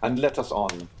arm, and let us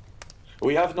on.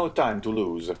 We have no time to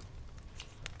lose."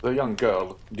 The young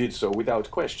girl did so without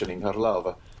questioning her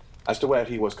lover as to where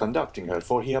he was conducting her,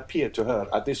 for he appeared to her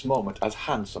at this moment as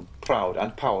handsome, proud,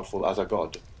 and powerful as a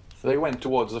god. They went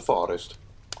towards the forest,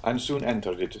 and soon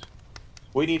entered it.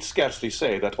 We need scarcely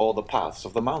say that all the paths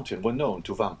of the mountain were known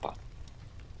to Vampa.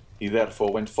 He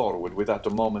therefore went forward without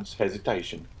a moment's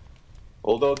hesitation,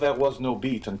 although there was no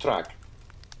beaten track.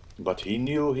 But he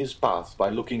knew his path by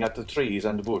looking at the trees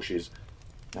and bushes,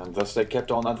 and thus they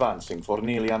kept on advancing for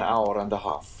nearly an hour and a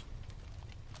half.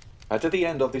 At the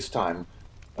end of this time,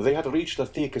 they had reached the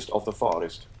thickest of the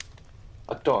forest.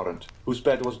 A torrent, whose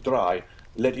bed was dry,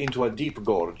 led into a deep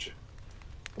gorge.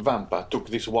 Vampa took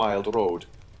this wild road,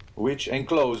 which,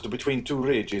 enclosed between 2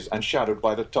 ridges and shadowed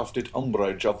by the tufted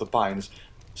umbrage of the pines,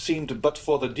 seemed, but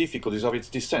for the difficulties of its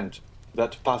descent,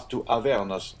 that path to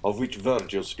Avernus of which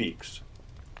Virgil speaks.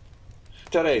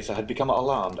 Teresa had become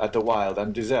alarmed at the wild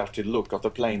and deserted look of the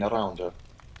plain around her,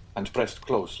 and pressed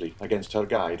closely against her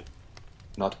guide,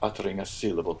 not uttering a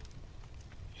syllable.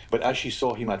 But as she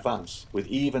saw him advance, with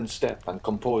even step and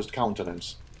composed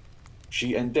countenance,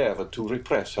 she endeavoured to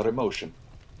repress her emotion.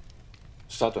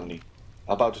 Suddenly,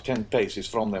 about 10 paces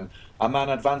from them, a man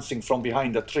advancing from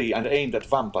behind a tree and aimed at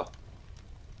Vampa.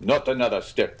 "Not another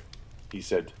step," he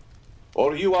said,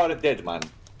 "or you are a dead man."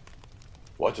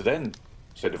 "What then?"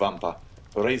 said Vampa,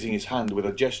 raising his hand with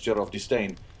a gesture of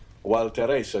disdain, while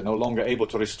Teresa, no longer able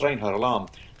to restrain her alarm,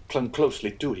 clung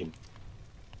closely to him.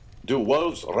 "Do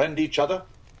wolves rend each other?"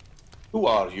 "Who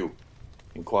are you?"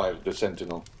 inquired the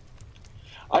sentinel.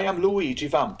 "I am Luigi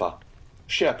Vampa,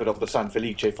 shepherd of the San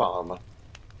Felice farm."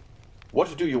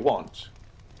 "What do you want?"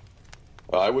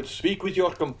 "I would speak with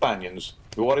your companions,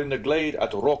 who are in the glade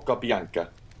at Rocca Bianca."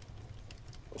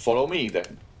 "Follow me,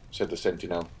 then," said the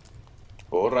sentinel.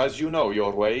 "Or, as you know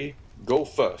your way, go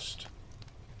first."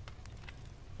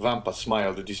 Vampa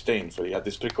smiled disdainfully at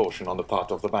this precaution on the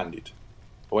part of the bandit,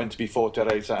 went before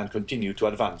Teresa, and continued to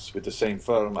advance with the same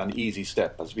firm and easy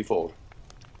step as before.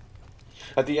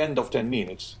 At the end of 10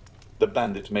 minutes, the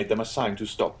bandit made them a sign to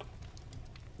stop.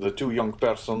 The 2 young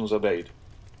persons obeyed.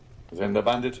 Then the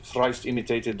bandit thrice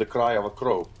imitated the cry of a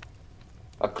crow.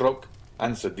 A croak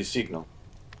answered the signal.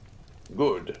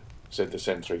 "Good," said the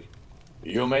sentry.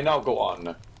 "You may now go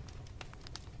on."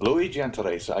 Luigi and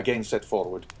Teresa again set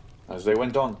forward. As they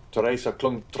went on, Teresa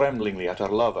clung tremblingly at her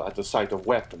lover at the sight of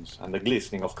weapons and the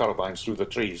glistening of carbines through the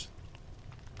trees.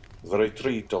 The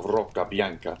retreat of Rocca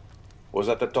Bianca was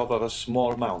at the top of a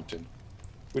small mountain,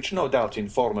 which no doubt in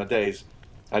former days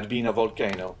had been a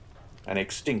volcano, an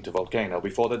extinct volcano,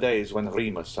 before the days when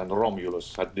Remus and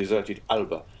Romulus had deserted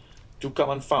Alba to come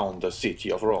and found the city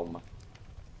of Rome.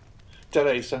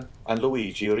 Teresa and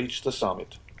Luigi reached the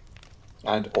summit,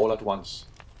 and all at once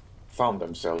found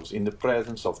themselves in the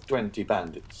presence of 20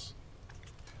 bandits.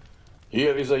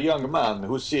 "Here is a young man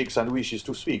who seeks and wishes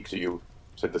to speak to you,"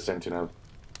 said the sentinel.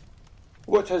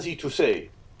 "What has he to say?"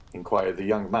 inquired the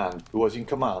young man who was in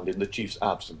command in the chief's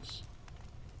absence.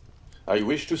 I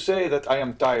wish to say that I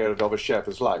am tired of a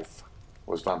shepherd's life,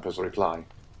 was Vampa's reply.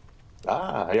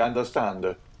 Ah, I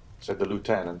understand, said the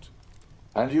lieutenant.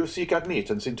 And you seek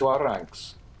admittance into our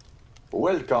ranks.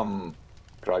 Welcome,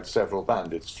 cried several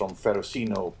bandits from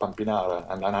Ferrocino,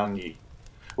 Pampinara, and Anagni,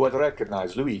 who had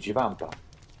recognized Luigi Vampa.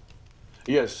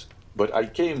 Yes, but I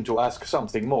came to ask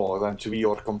something more than to be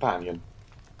your companion.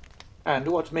 And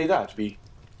what may that be?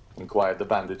 Inquired the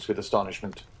bandits with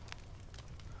astonishment.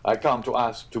 I come to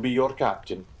ask to be your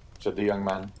captain, said the young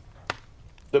man.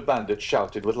 The bandits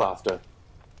shouted with laughter.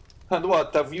 And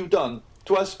what have you done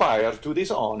to aspire to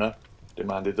this honor?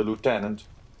 Demanded the lieutenant.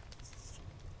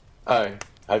 I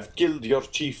have killed your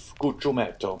chief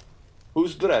Cucciumetto,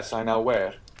 whose dress I now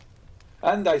wear,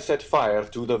 and I set fire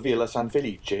to the Villa San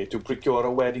Felice to procure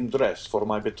a wedding dress for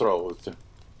my betrothed.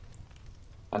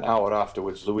 An hour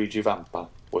afterwards Luigi Vampa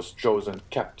was chosen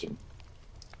captain.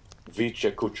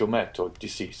 Vice Cucciumetto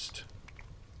deceased.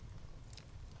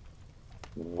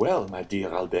 Well, my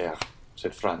dear Albert,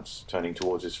 said Franz, turning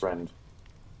towards his friend,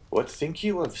 what think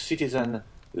you of citizen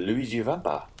Luigi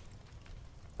Vampa?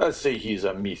 I say he is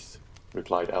a myth,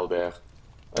 replied Albert,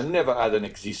 and never had an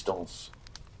existence.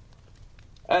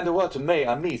 And what may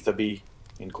a myth be?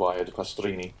 inquired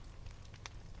Pastrini.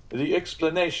 The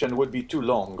explanation would be too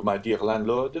long, my dear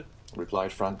landlord,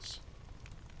 replied Franz.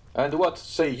 And what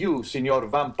say you, Signor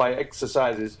Vampa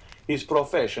exercises his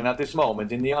profession at this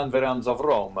moment in the environs of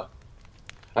Rome,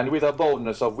 and with a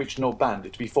boldness of which no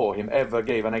bandit before him ever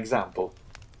gave an example?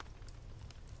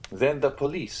 Then the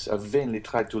police have vainly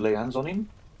tried to lay hands on him?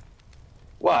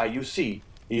 Why, you see,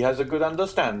 he has a good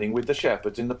understanding with the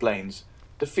shepherds in the plains,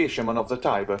 the fishermen of the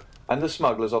Tiber, and the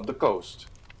smugglers of the coast.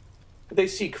 They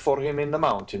seek for him in the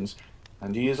mountains,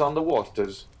 and he is on the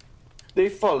waters. They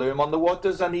follow him on the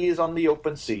waters, and he is on the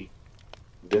open sea.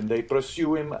 Then they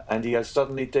pursue him, and he has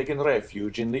suddenly taken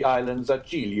refuge in the islands at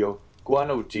Giglio,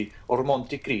 Guanoti, or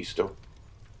Monte Cristo.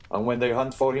 And when they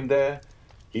hunt for him there,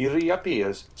 he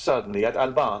reappears suddenly at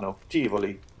Albano,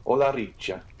 Tivoli, or La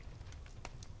Riccia.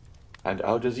 And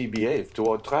how does he behave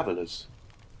toward travellers?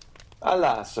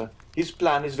 Alas, his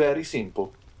plan is very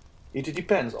simple. It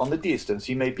depends on the distance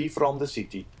he may be from the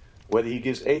city, whether he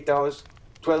gives 8 hours,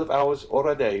 12 hours, or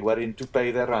a day wherein to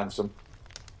pay their ransom.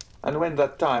 And when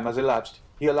that time has elapsed,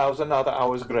 he allows another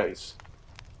hour's grace.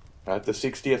 At the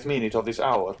 60th minute of this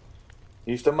hour,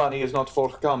 if the money is not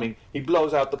forthcoming, he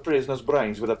blows out the prisoner's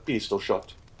brains with a pistol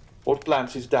shot, or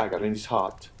plants his dagger in his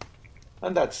heart,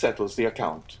 and that settles the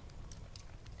account.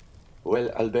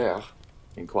 Well, Albert,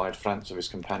 inquired Franz of his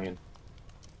companion,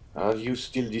 are you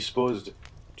still disposed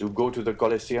to go to the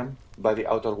Colosseum by the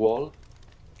outer wall?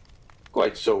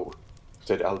 Quite so,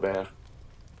 said Albert,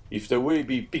 if the way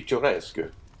be picturesque.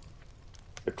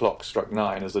 The clock struck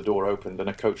 9 as the door opened and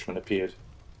a coachman appeared.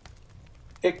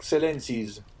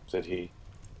 Excellencies, said he,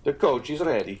 the coach is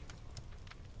ready.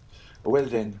 Well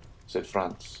then, said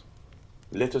Franz,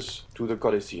 let us to the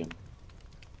Colosseum.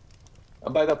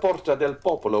 By the Porta del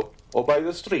Popolo, or by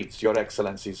the streets, your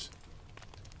excellencies?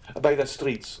 By the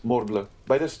streets, morbleu,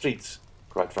 by the streets,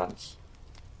 cried Franz.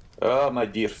 Ah, my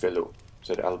dear fellow,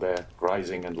 said Albert,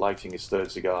 rising and lighting his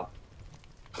third cigar.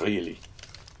 Really,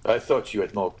 I thought you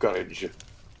had more courage.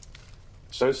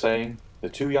 So saying, the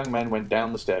two young men went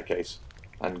down the staircase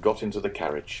and got into the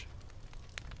carriage.